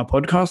jump on my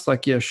podcast?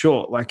 Like, yeah,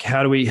 sure. Like,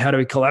 how do we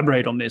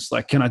collaborate on this?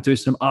 Like, can I do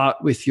some art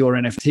with your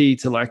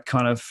NFT to like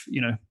kind of,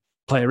 you know,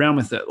 play around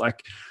with it?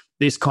 Like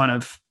this kind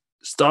of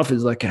stuff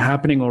is like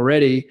happening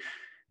already.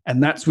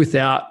 And that's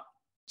without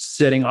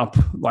setting up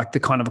like the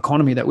kind of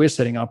economy that we're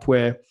setting up,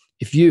 where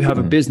if you have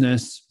a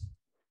business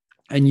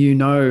and you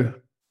know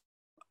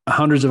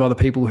hundreds of other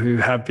people who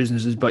have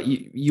businesses, but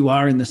you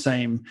are in the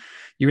same,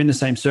 you're in the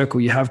same circle,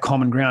 you have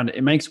common ground,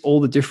 it makes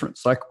all the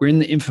difference. Like we're in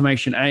the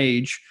information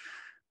age,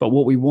 but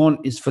what we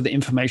want is for the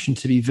information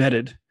to be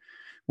vetted.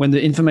 When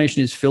the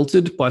information is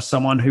filtered by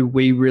someone who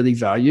we really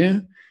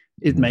value,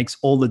 it makes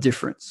all the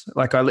difference.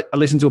 Like I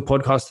listened to a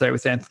podcast today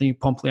with Anthony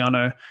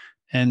Pompliano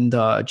and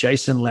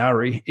Jason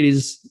Lowry.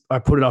 I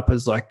put it up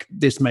as like,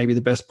 this may be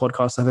the best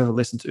podcast I've ever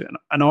listened to. And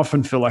I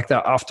often feel like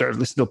that after I've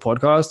listened to a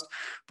podcast,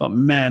 but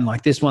man,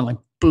 like this one like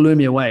blew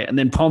me away. And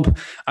then Pomp,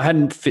 I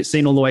hadn't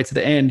seen all the way to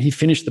the end. He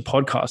finished the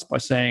podcast by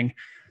saying,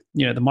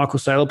 you know, the Michael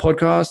Saylor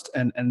podcast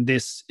and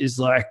this is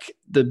like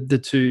the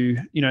two,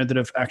 you know, that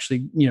have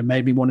actually, you know,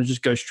 made me want to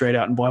just go straight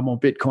out and buy more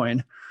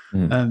Bitcoin.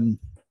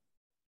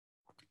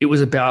 It was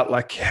about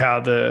like how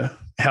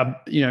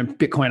you know,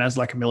 Bitcoin as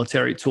like a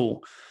military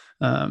tool.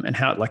 And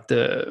how like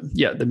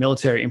the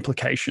military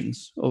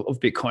implications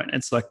of Bitcoin.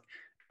 It's like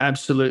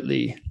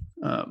absolutely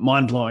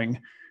mind-blowing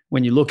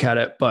when you look at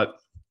it. But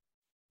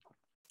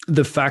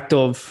the fact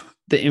of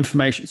the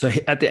information. So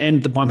at the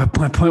end, my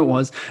point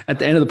was, at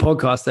the end of the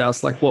podcast, they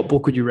asked like, what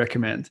book would you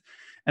recommend?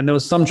 And there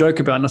was some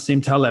joke about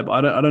Nassim Taleb. I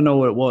don't know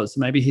what it was.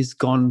 Maybe he's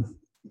gone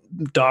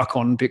dark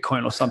on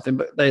Bitcoin or something,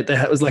 but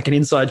it was like an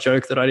inside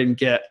joke that I didn't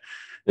get.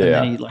 And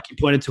then he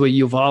pointed to a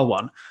Yuval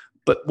one.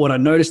 But what I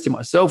noticed in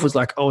myself was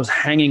like I was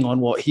hanging on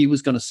what he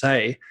was going to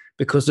say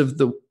because of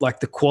the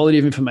quality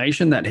of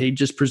information that he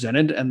just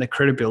presented and the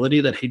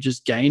credibility that he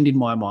just gained in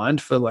my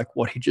mind for like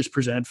what he just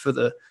presented for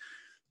the,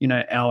 you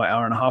know,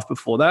 hour and a half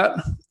before that.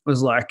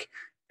 Was like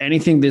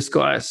anything this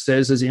guy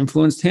says has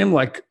influenced him.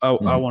 Like I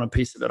want a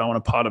piece of it. I want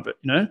a part of it,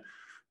 you know?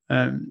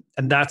 And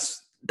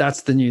that's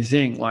the new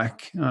thing.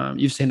 Like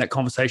you've seen that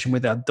conversation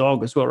with our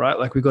dog as well, right?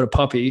 Like we got a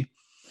puppy.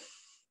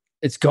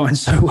 It's going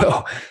so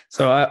well.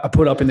 So I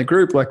put up in the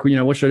group, like, you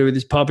know, what should I do with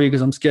this puppy?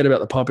 Because I'm scared about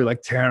the puppy,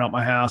 like tearing up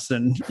my house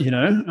and, you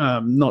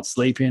know, not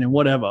sleeping and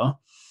whatever,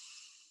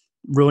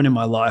 ruining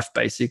my life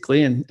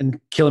basically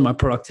and killing my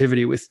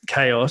productivity with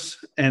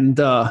chaos. And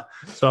so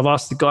I've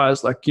asked the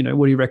guys like, you know,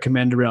 what do you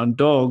recommend around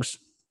dogs?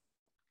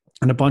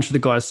 And a bunch of the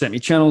guys sent me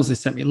channels. They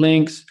sent me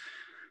links.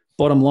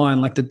 Bottom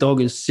line, like the dog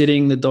is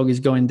sitting, the dog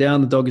is going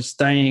down, the dog is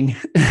staying.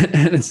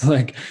 And it's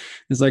like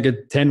a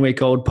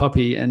 10-week-old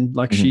puppy. And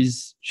like,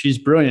 she's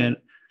brilliant.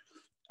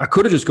 I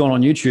could have just gone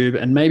on YouTube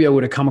and maybe I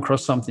would have come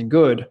across something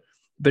good,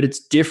 but it's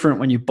different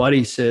when your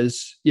buddy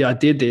says, yeah, I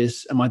did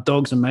this and my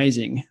dog's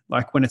amazing.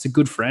 Like when it's a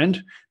good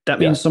friend, that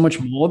means so much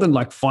more than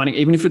like finding,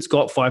 even if it's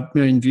got 5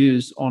 million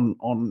views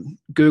on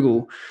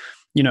Google,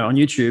 you know, on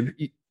YouTube,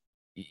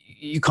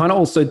 you kind of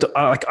also,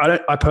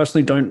 I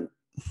personally don't,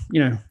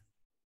 you know,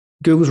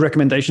 Google's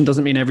recommendation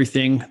doesn't mean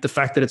everything. The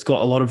fact that it's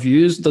got a lot of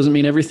views doesn't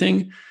mean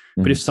everything.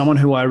 But if someone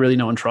who I really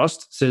know and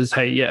trust says,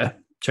 hey, yeah,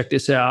 check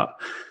this out.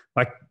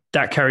 Like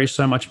that carries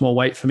so much more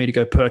weight for me to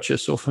go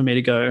purchase or for me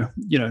to go,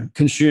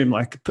 consume.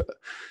 Like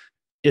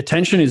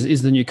attention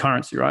is the new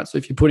currency, right? So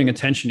if you're putting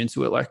attention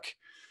into it, like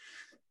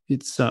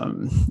it's,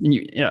 and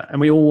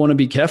we all want to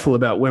be careful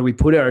about where we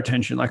put our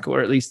attention, like,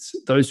 or at least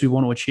those who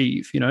want to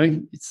achieve,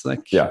 it's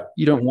like,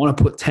 you don't want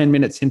to put 10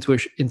 minutes into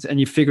it and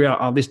you figure out,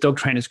 oh, this dog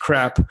trainer's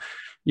crap,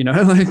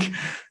 like,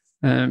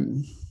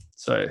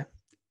 so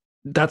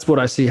that's what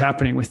I see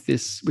happening with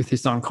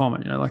this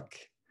uncommon,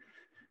 like,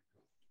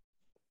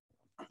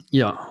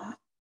 yeah.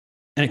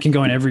 And it can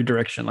go in every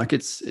direction. Like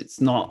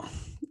it's not,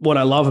 what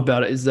I love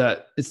about it is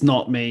that it's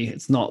not me.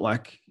 It's not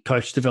like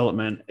coach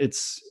development.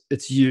 It's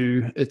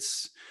you.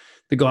 It's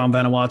the guy on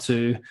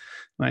Vanuatu.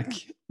 Like,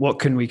 what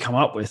can we come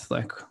up with?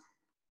 Like,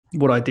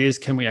 what ideas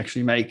can we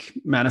actually make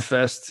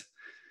manifest?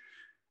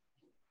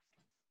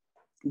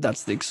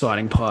 That's the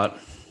exciting part.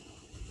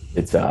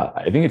 It's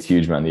I think it's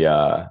huge, man.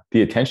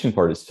 The attention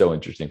part is so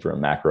interesting for a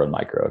macro and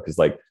micro, because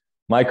like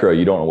micro,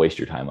 you don't want to waste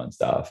your time on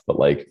stuff, but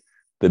like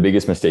the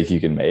biggest mistake you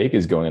can make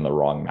is going in the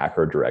wrong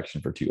macro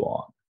direction for too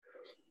long.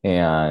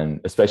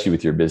 And especially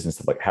with your business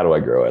of like, how do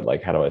I grow it?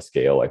 Like, how do I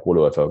scale? Like, what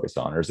do I focus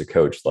on? Or as a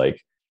coach,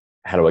 like,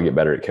 how do I get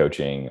better at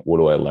coaching? What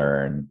do I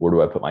learn? Where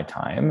do I put my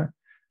time?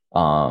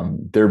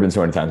 There have been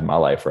so many times in my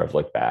life where I've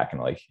looked back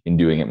and like in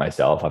doing it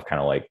myself, I've kind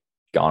of like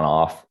gone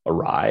off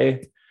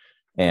awry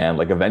and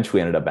like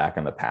eventually ended up back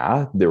on the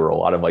path. There were a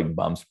lot of like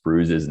bumps,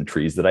 bruises, and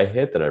trees that I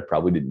hit that I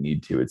probably didn't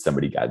need to. It's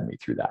somebody guided me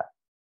through that.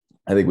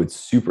 I think what's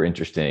super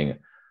interesting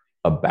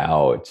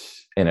about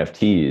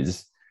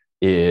NFTs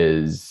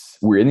is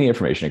we're in the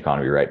information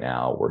economy right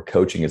now where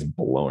coaching is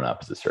blown up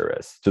as a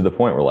service to the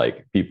point where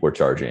like people are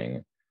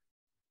charging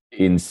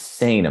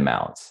insane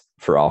amounts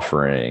for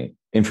offering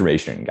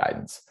information and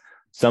guidance.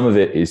 Some of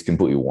it is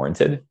completely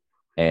warranted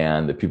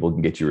and that people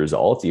can get you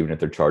results, even if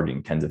they're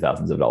charging tens of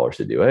thousands of dollars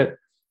to do it.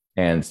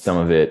 And some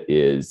of it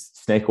is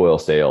snake oil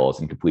sales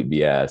and complete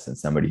BS. And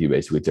somebody who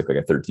basically took like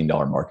a $13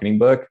 marketing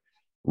book,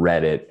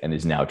 read it, and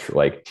is now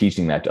like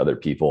teaching that to other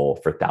people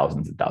for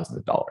thousands and thousands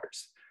of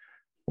dollars,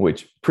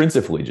 which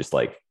principally just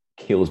like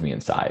kills me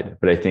inside.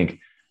 But I think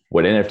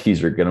what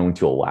NFTs are going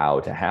to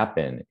allow to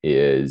happen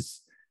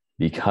is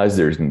because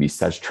there's going to be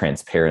such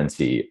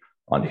transparency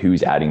on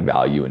who's adding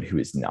value and who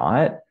is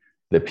not,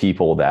 the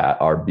people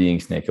that are being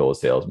snake oil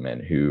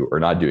salesmen who are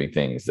not doing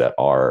things that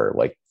are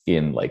like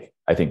in like,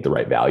 I think the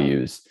right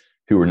values,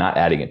 who are not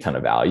adding a ton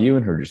of value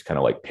and who are just kind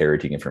of like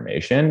parroting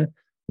information,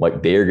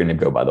 like they're going to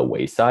go by the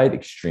wayside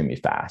extremely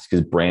fast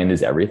because brand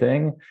is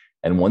everything.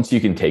 And once you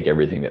can take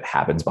everything that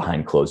happens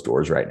behind closed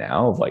doors right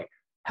now of like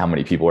how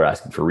many people are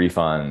asking for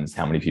refunds,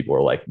 how many people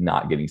are like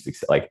not getting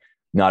success, like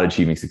not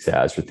achieving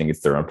success or think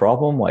it's their own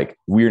problem, like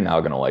we're now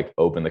going to like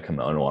open the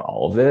kimono on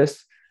all of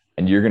this.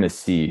 And you're going to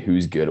see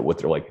who's good at what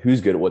they're like, who's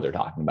good at what they're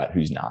talking about,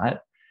 who's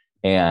not.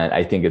 And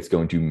I think it's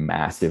going to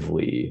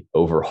massively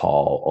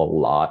overhaul a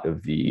lot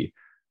of the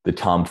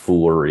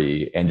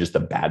tomfoolery and just the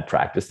bad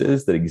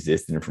practices that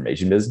exist in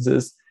information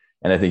businesses.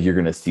 And I think you're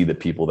going to see the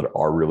people that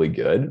are really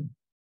good,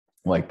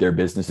 like their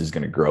business is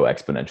going to grow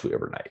exponentially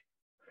overnight,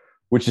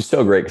 which is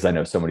so great because I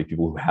know so many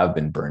people who have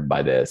been burned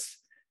by this.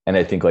 And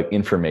I think like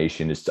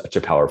information is such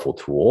a powerful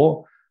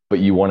tool, but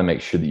you want to make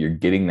sure that you're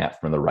getting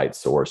that from the right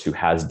source who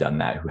has done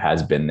that, who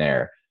has been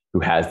there, who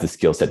has the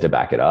skill set to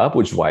back it up,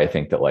 which is why I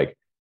think that like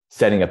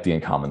setting up the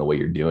Uncommon the way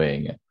you're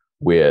doing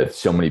with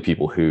so many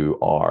people who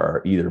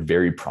are either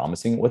very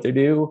promising at what they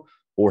do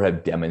or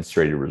have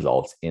demonstrated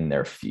results in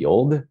their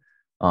field,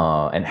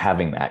 and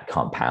having that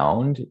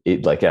compound,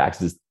 it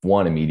acts as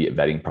one, immediate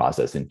vetting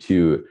process, and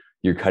two,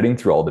 you're cutting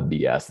through all the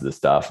BS of the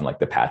stuff and like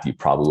the path you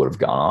probably would have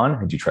gone on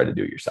had you tried to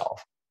do it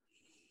yourself.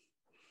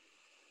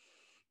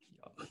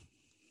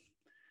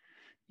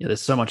 Yeah,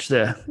 there's so much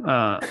there.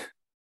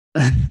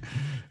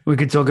 We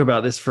could talk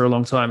about this for a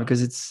long time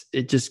because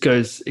it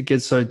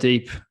gets so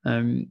deep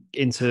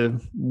into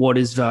what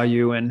is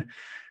value. And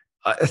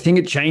I think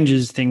it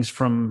changes things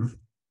from,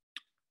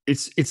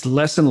 it's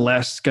less and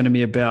less going to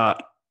be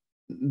about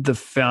the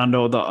founder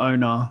or the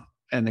owner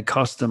and the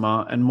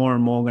customer, and more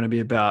going to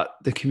be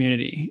about the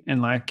community.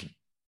 And like,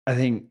 I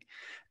think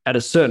at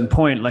a certain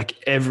point, like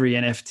every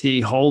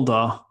NFT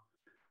holder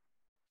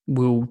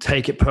will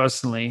take it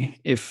personally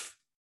if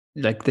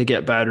like they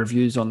get bad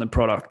reviews on the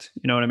product,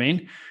 you know what I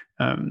mean?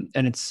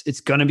 And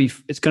it's going to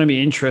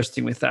be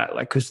interesting with that.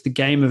 Like, cause the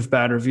game of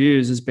bad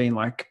reviews has been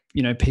like,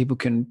 people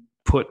can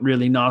put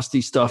really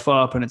nasty stuff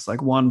up and it's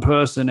like one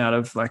person out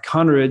of like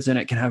hundreds and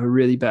it can have a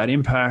really bad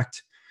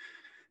impact.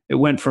 It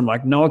went from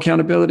like no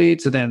accountability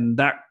to then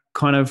that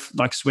kind of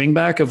like swing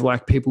back of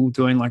like people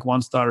doing like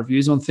 1-star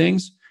reviews on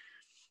things.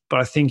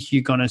 But I think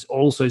you're going to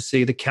also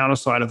see the counter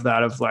side of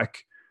that of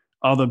like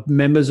other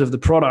members of the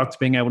product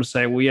being able to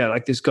say, well, yeah,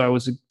 like this guy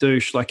was a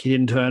douche, like he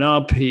didn't turn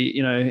up. He,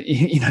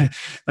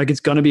 like it's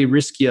going to be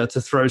riskier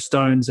to throw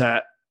stones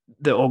at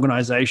the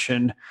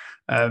organization,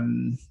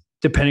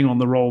 depending on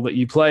the role that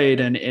you played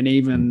and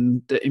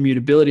even the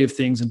immutability of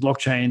things and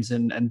blockchains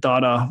and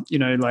data,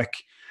 like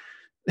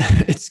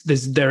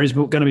there is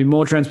going to be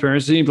more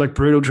transparency, like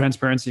brutal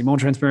transparency, more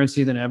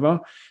transparency than ever.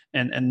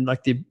 and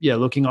like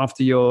looking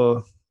after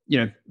your,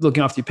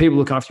 looking after your people,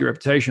 looking after your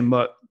reputation.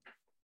 But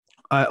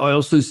I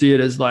also see it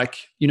as like,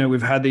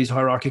 we've had these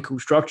hierarchical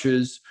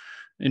structures,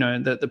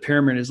 that the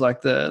pyramid is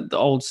like the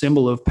old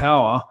symbol of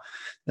power,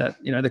 that,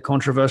 the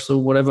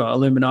controversial, whatever,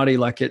 Illuminati,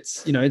 like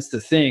it's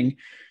the thing.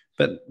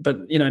 But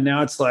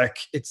now it's like,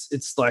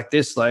 it's like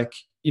this, like,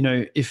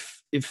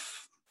 if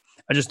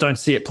I just don't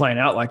see it playing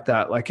out like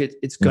that. Like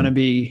it's going to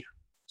be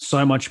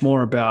so much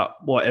more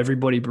about what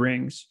everybody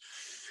brings.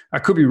 I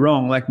could be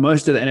wrong. Like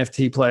most of the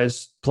NFT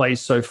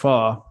plays so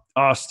far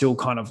are still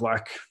kind of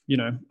like,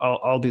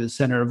 I'll be the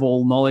center of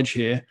all knowledge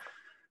here.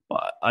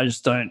 But I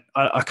just don't,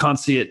 I can't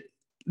see it.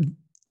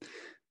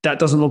 That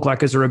doesn't look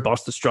like as a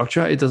robust a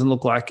structure. It doesn't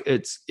look like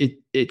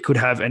it could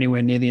have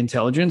anywhere near the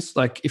intelligence.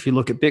 Like if you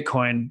look at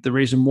Bitcoin, the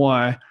reason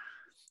why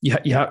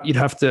you'd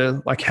have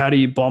to, like, how do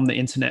you bomb the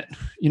internet?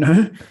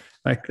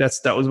 Like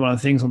that was one of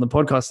the things on the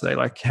podcast today.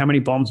 Like how many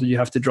bombs would you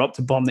have to drop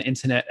to bomb the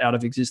internet out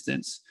of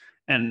existence?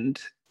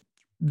 And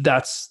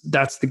that's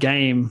the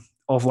game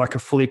of like a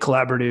fully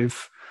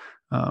collaborative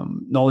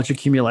knowledge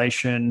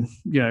accumulation.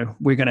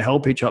 We're going to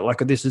help each other. Like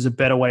this is a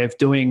better way of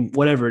doing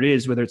whatever it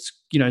is, whether it's,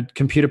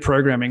 computer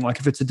programming, like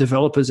if it's a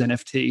developer's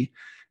NFT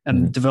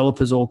and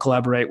developers all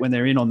collaborate when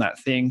they're in on that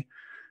thing,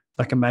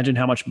 like imagine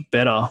how much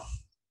better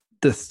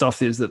the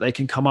stuff is that they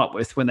can come up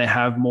with when they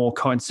have more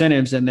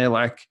co-incentives, and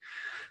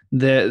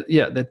they're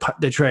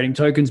trading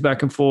tokens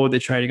back and forth. They're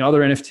trading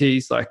other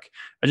NFTs. Like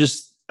I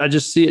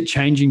just see it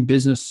changing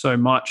business so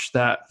much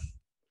that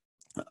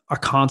I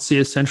can't see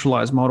a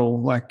centralized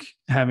model like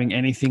having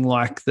anything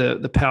like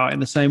the power, in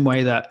the same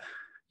way that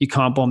you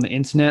can't bomb the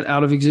internet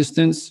out of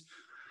existence,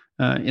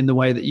 in the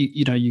way that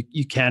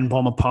you can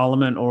bomb a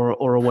parliament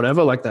or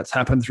whatever. Like that's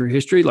happened through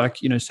history. Like,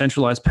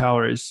 centralized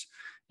power is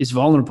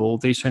vulnerable.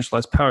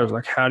 Decentralized power is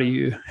like, how do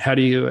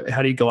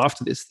you go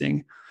after this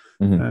thing?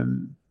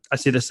 I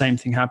see the same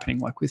thing happening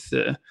like with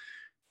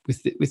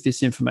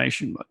this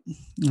information. But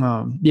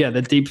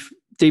the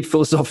deep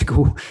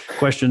philosophical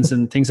questions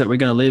and things that we're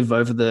going to live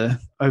over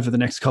the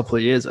next couple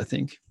of years, I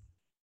think.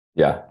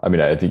 Yeah. I mean,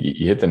 I think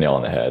you hit the nail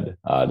on the head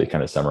to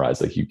kind of summarize,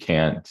 like you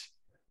can't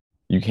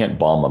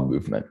bomb a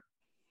movement.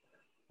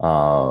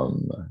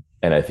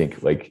 And I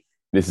think like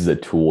this is a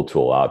tool to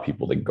allow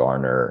people to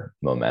garner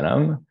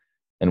momentum.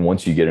 And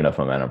once you get enough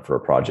momentum for a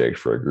project,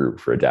 for a group,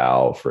 for a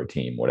DAO, for a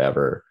team,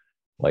 whatever,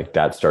 like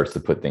that starts to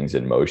put things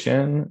in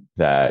motion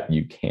that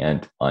you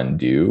can't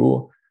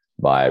undo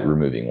by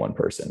removing one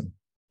person.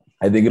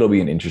 I think it'll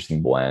be an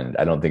interesting blend.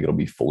 I don't think it'll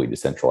be fully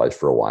decentralized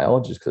for a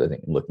while, just because I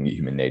think looking at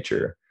human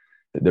nature,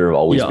 there have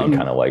always been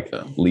kind of like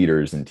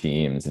leaders and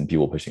teams and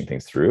people pushing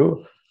things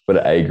through.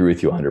 But I agree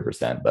with you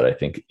 100%. But I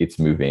think it's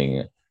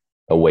moving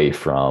away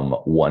from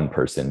one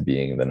person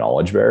being the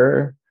knowledge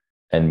bearer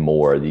and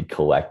more the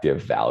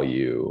collective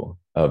value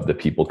of the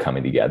people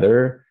coming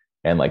together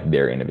and like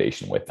their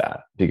innovation with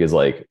that. Because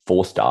like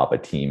full stop, a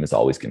team is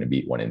always going to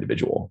beat one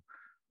individual.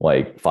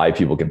 Like 5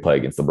 people can play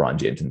against LeBron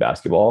James in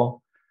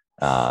basketball.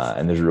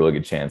 And there's a really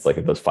good chance, like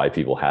if those 5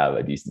 people have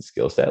a decent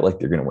skill set, like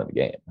they're going to win the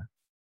game.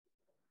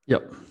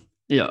 Yep.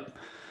 Yeah.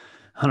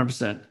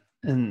 100%.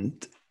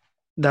 And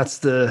that's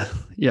the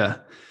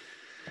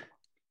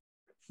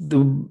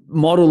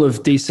model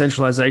of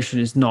decentralization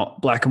is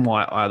not black and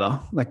white either.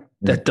 Like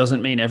that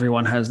doesn't mean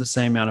everyone has the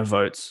same amount of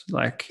votes.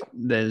 Like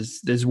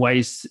there's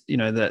ways,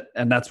 that,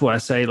 and that's why I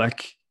say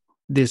like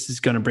this is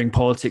going to bring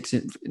politics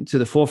into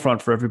the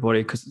forefront for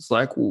everybody. Cause it's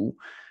like, well,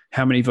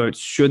 how many votes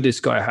should this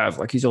guy have?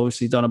 Like he's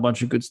obviously done a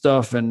bunch of good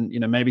stuff, and,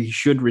 maybe he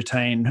should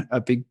retain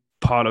a big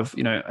part of,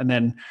 and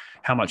then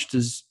how much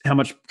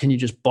can you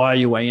just buy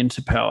your way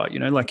into power?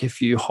 Like if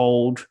you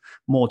hold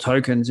more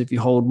tokens, if you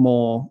hold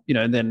more,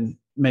 then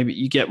maybe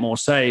you get more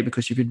say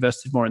because you've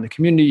invested more in the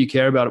community, you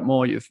care about it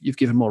more, you've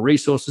given more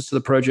resources to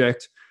the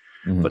project.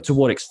 But to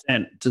what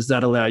extent does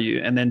that allow you?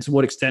 And then to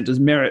what extent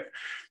does merit,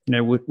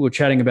 we're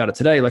chatting about it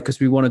today, like, because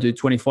we want to do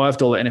 $25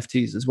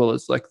 NFTs as well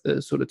as like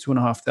the sort of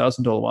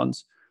 $2,500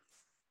 ones.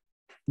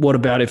 What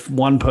about if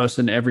one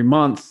person every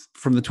month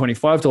from the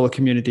 $25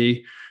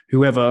 community,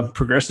 whoever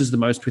progresses the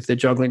most with their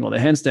juggling or their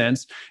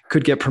handstands,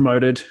 could get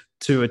promoted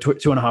to a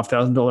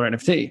 $2,500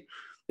 NFT?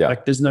 Yeah.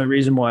 Like there's no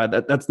reason why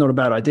that's not a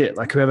bad idea.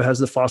 Like whoever has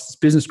the fastest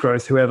business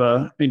growth,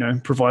 whoever,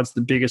 provides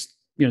the biggest,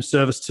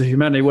 service to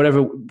humanity,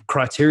 whatever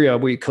criteria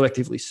we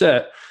collectively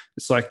set,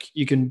 it's like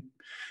you can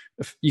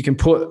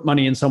put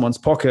money in someone's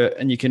pocket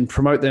and you can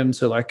promote them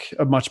to like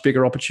a much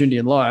bigger opportunity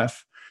in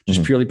life,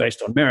 just purely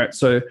based on merit.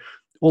 So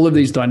all of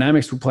these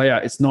dynamics will play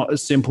out. It's not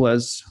as simple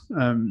as,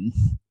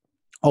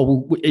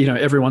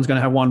 everyone's going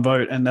to have one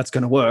vote and that's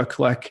going to work.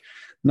 Like,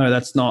 no,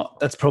 that's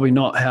probably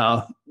not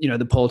how,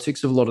 the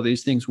politics of a lot of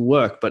these things will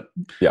work. But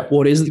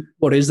what is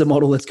the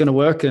model that's going to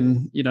work?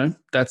 And,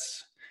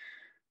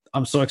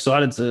 I'm so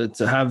excited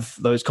to have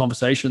those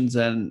conversations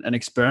and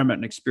experiment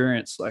and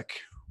experience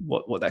like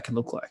what that can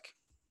look like.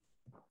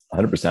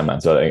 100%,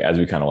 man. So as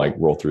we kind of like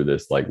roll through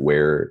this, like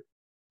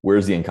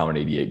where's the Uncommon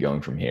 88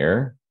 going from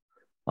here?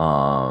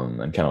 And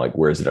kind of like,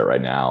 where is it at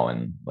right now?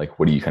 And like,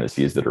 what do you kind of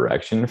see as the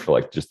direction for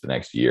like just the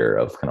next year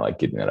of kind of like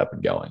getting that up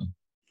and going?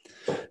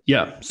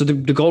 Yeah. So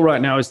the goal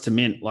right now is to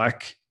mint.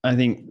 Like, I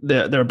think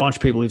there are a bunch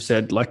of people who've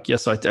said, like,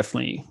 yes, I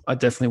definitely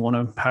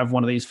want to have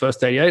one of these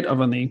first 88.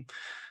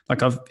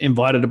 I've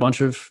invited a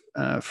bunch of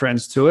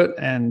friends to it,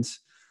 and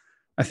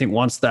I think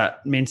once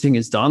that minting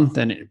is done,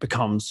 then it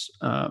becomes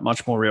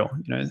much more real.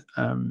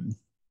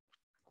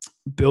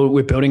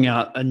 We're building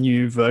out a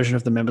new version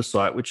of the member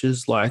site, which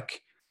is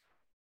like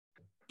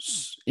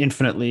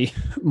infinitely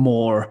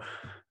more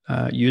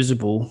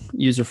usable,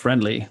 user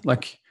friendly.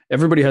 Like,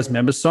 everybody has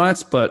member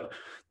sites, but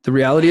the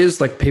reality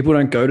is, like, people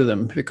don't go to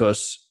them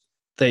because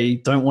they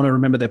don't want to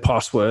remember their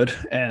password,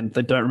 and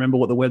they don't remember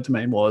what the web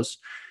domain was,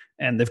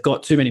 and they've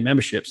got too many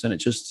memberships, and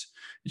it's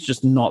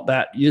just not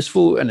that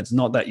useful, and it's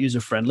not that user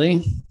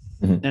friendly.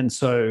 Mm-hmm. And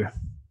so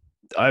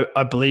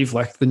I believe,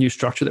 like, the new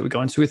structure that we're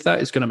going to with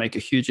that is going to make a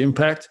huge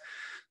impact.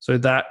 So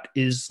that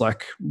is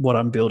like what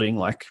I'm building,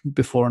 like,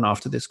 before and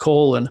after this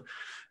call. And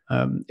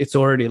it's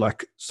already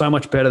like so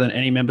much better than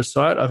any member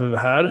site I've ever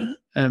had.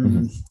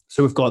 Mm-hmm.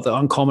 So we've got the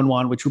uncommon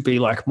one, which will be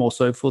like more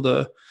so for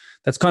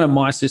that's kind of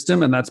my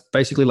system. And that's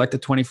basically like the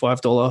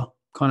 $25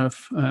 kind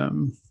of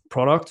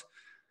product.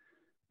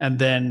 And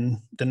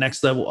then the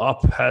next level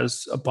up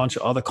has a bunch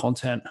of other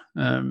content.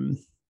 And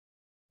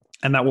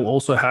that will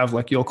also have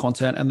like your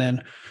content. And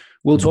then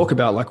we'll talk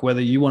about like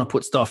whether you want to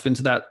put stuff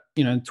into that,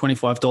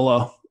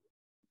 $25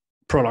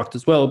 product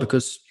as well,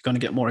 because you're going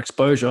to get more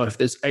exposure. If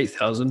there's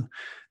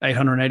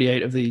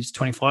 8,888 of these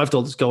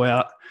 $25 go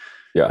out,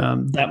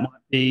 that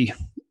might be,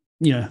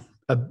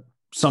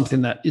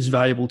 something that is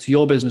valuable to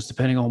your business,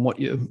 depending on what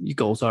your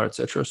goals are,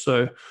 etc.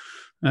 So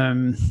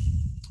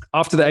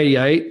after the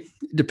 88,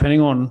 depending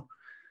on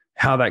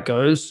how that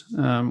goes,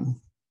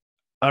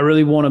 I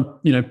really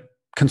want to,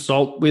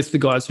 consult with the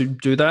guys who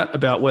do that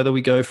about whether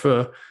we go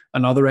for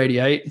another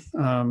 88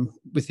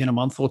 within a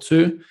month or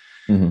two.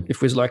 Mm-hmm.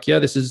 If we're like, yeah,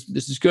 this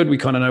is good, we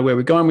kind of know where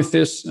we're going with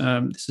this.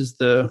 This is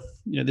the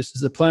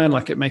plan.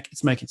 Like,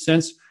 it's making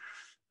sense.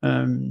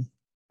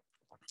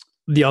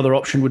 The other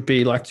option would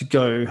be like to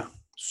go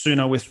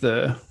sooner with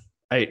the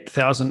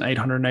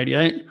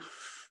 8,888,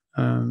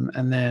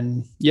 and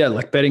then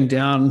like betting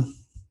down.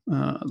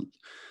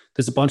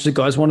 There's a bunch of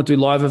guys who want to do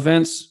live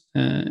events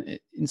in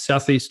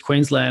Southeast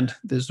Queensland.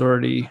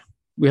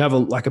 We have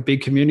a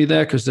big community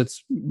there because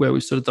that's where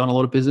we've sort of done a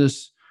lot of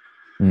business.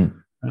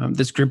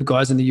 There's a group of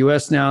guys in the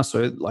US now.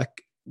 So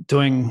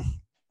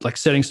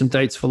setting some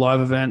dates for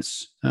live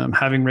events,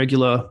 having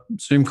regular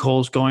Zoom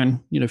calls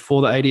going,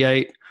 for the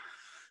 88.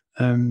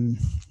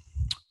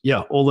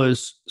 All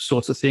those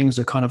sorts of things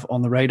are kind of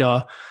on the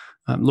radar.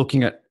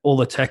 Looking at all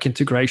the tech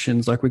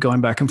integrations, like we're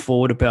going back and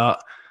forward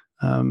about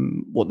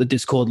what the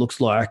Discord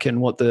looks like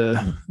and what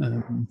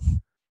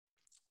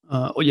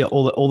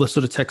all the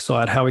sort of tech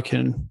side, how we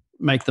can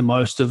make the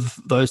most of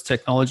those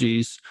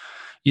technologies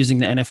using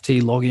the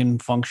NFT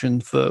login function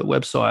for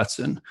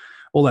websites, and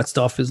all that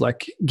stuff is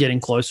like getting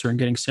closer and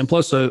getting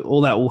simpler. So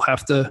all that will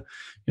have to,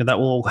 that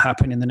will all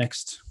happen in the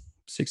next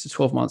 6 to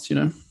 12 months,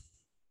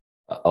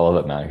 I love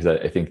it, man. Because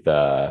I think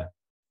I'm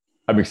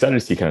excited to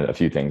see kind of a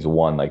few things.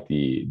 One, like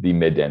the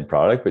mid to end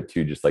product, but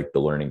two, just like the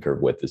learning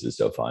curve with this is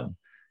so fun.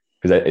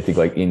 Because I think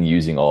like in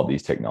using all of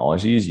these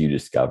technologies, you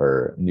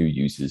discover new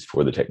uses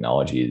for the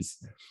technologies.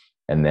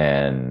 And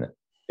then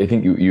I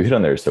think you hit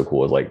on there is so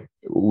cool. Is like,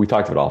 we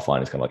talked about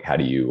offline. It's kind of like, how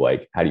do you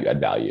add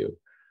value?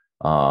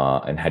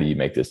 And how do you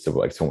make this to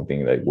like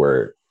something like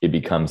where it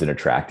becomes an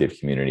attractive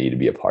community to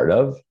be a part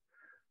of?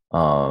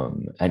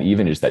 And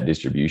even just that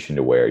distribution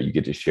to where you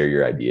get to share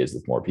your ideas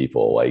with more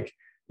people, like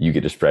you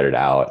get to spread it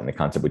out. And the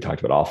concept we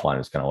talked about offline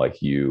is kind of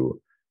like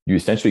you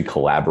essentially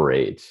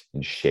collaborate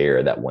and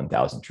share that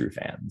 1,000 true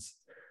fans,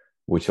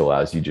 which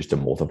allows you just to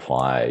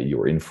multiply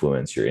your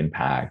influence, your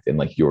impact, and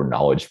like your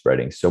knowledge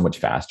spreading so much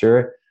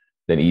faster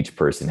than each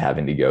person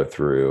having to go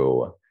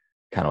through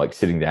kind of like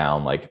sitting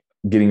down, like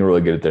getting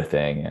really good at their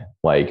thing,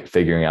 like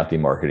figuring out the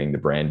marketing, the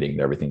branding,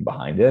 everything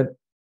behind it.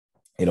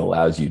 It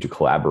allows you to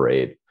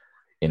collaborate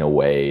in a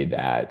way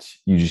that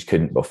you just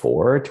couldn't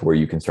before, to where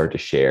you can start to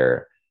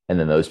share, and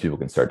then those people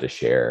can start to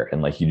share.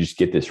 And like, you just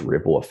get this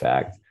ripple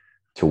effect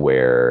to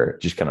where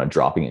just kind of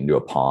dropping into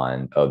a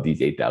pond of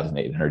these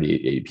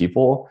 8,888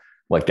 people,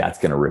 like that's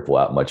going to ripple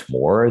out much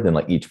more than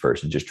like each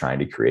person just trying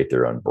to create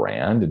their own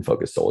brand and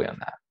focus solely on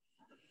that.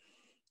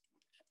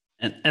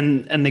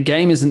 And the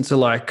game isn't to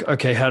like,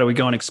 okay, how do we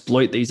go and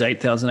exploit these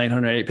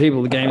 8,888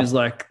 people? The game is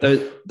like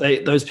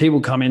those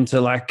people come into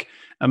like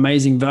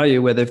amazing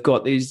value where they've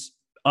got these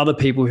other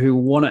people who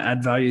want to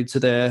add value to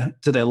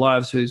their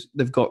lives,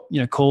 they've got,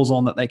 calls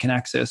on that they can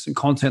access and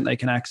content they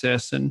can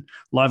access and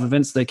live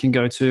events they can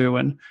go to.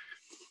 And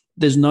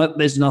there's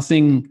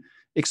nothing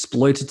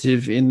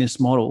exploitative in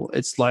this model.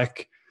 It's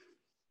like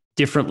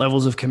different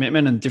levels of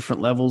commitment and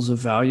different levels of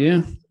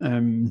value.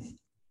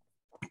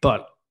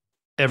 But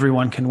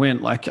everyone can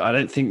win. Like, I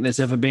don't think there's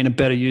ever been a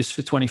better use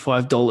for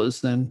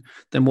 $25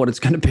 than what it's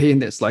going to be in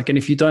this. Like, and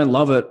if you don't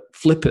love it,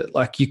 flip it.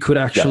 Like, you could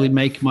actually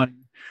make money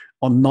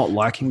on not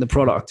liking the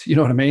product. You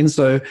know what I mean?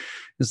 So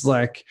it's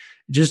like,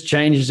 it just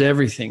changes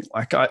everything.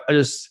 Like,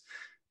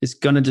 it's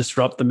going to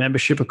disrupt the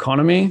membership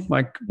economy,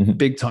 like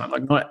big time.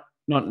 Like,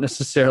 not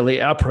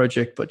necessarily our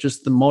project, but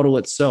just the model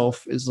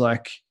itself is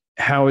like,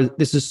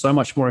 this is so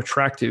much more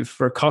attractive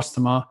for a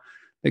customer.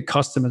 The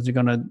customers are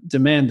going to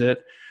demand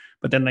it,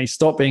 but then they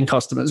stop being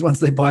customers once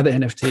they buy the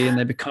NFT and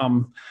they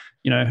become,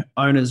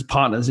 owners,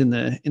 partners in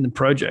the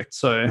project.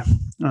 So,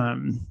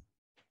 and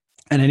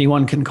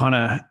anyone can kind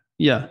of,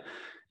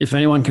 if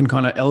anyone can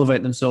kind of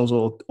elevate themselves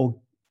or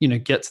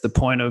get to the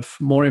point of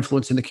more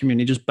influence in the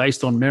community just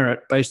based on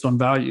merit, based on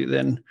value,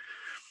 then,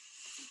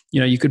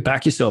 you could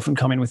back yourself and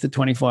come in with a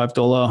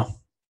 $25,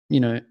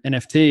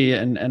 NFT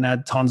and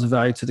add tons of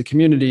value to the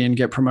community and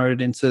get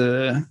promoted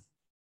into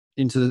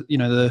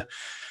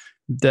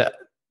the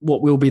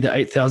what will be the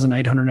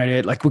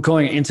 8,888, like we're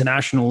calling it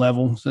international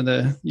level. So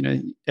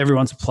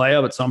everyone's a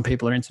player, but some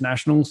people are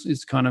internationals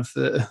is kind of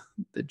the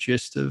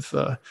gist of,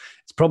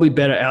 it's probably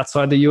better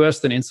outside the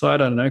US than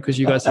inside. I don't know, because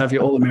you guys have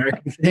your all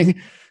American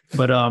thing,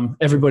 but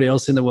everybody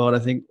else in the world, I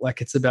think like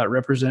it's about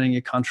representing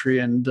your country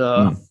and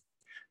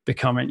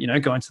becoming,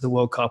 going to the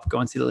World Cup,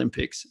 going to the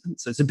Olympics.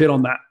 So it's a bit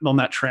on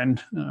that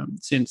trend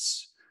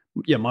since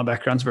my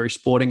background's very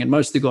sporting and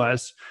most of the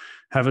guys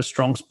have a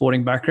strong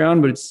sporting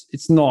background, but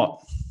it's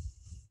not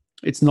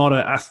an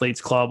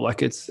athlete's club.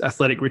 Like it's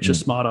athletic, richer,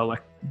 smarter,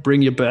 like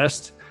bring your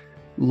best,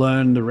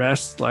 learn the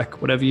rest,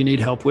 like whatever you need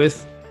help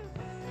with.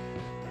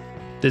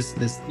 There's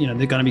they're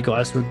going to be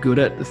guys who are good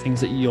at the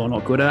things that you're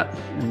not good at.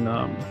 And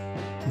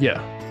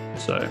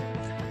so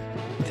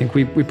I think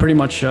we pretty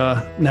much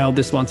nailed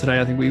this one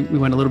today. I think we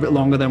went a little bit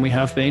longer than we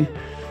have been.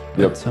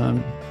 Yep.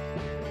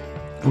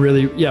 But,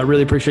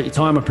 really appreciate your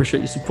time. I appreciate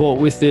your support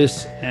with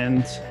this.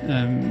 And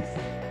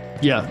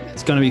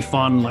it's going to be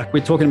fun. Like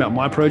we're talking about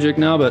my project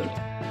now, but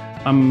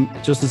I'm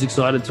just as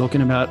excited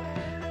talking about,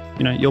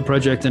 your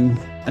project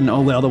and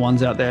all the other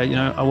ones out there.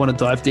 I want to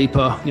dive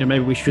deeper. Maybe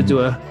we should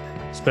do a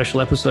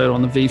special episode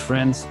on the V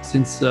Friends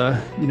since,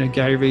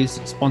 Gary V's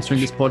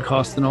sponsoring this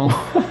podcast and all.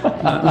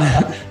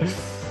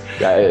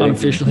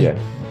 Unofficially.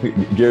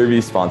 Gary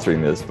V's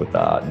sponsoring this with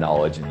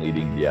knowledge and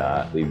leading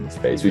the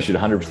space. We should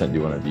 100%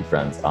 do one of V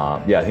Friends.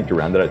 I think to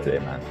round it out today,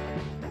 man,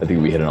 I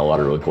think we hit on a lot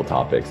of really cool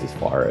topics as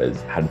far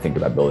as how to think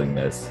about building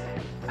this,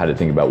 how to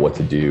think about what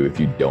to do if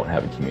you don't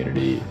have a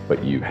community,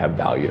 but you have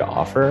value to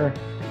offer,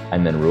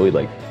 and then really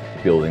like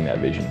building that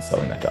vision and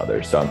selling that to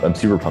others. So I'm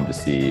super pumped to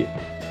see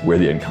where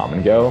the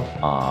Uncommon go.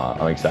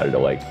 I'm excited to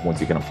once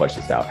you kind of flesh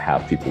this out,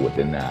 have people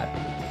within that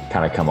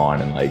kind of come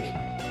on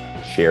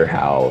and share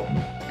how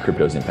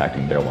crypto is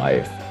impacting their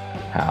life,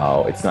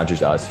 how it's not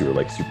just us who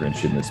are super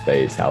interested in this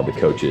space, how the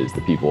coaches,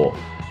 the people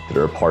that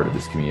are a part of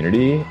this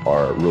community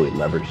are really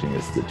leveraging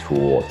this as a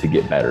tool to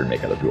get better and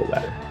make other people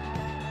better.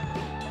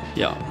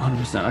 Yeah,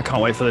 100%. I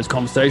can't wait for those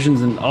conversations,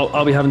 and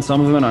I'll be having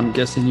some of them, and I'm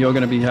guessing you're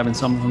going to be having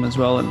some of them as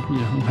well, and we'll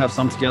have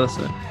some together.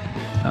 So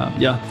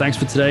thanks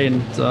for today, and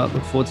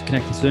look forward to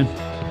connecting soon.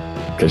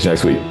 Catch you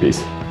next week.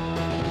 Peace.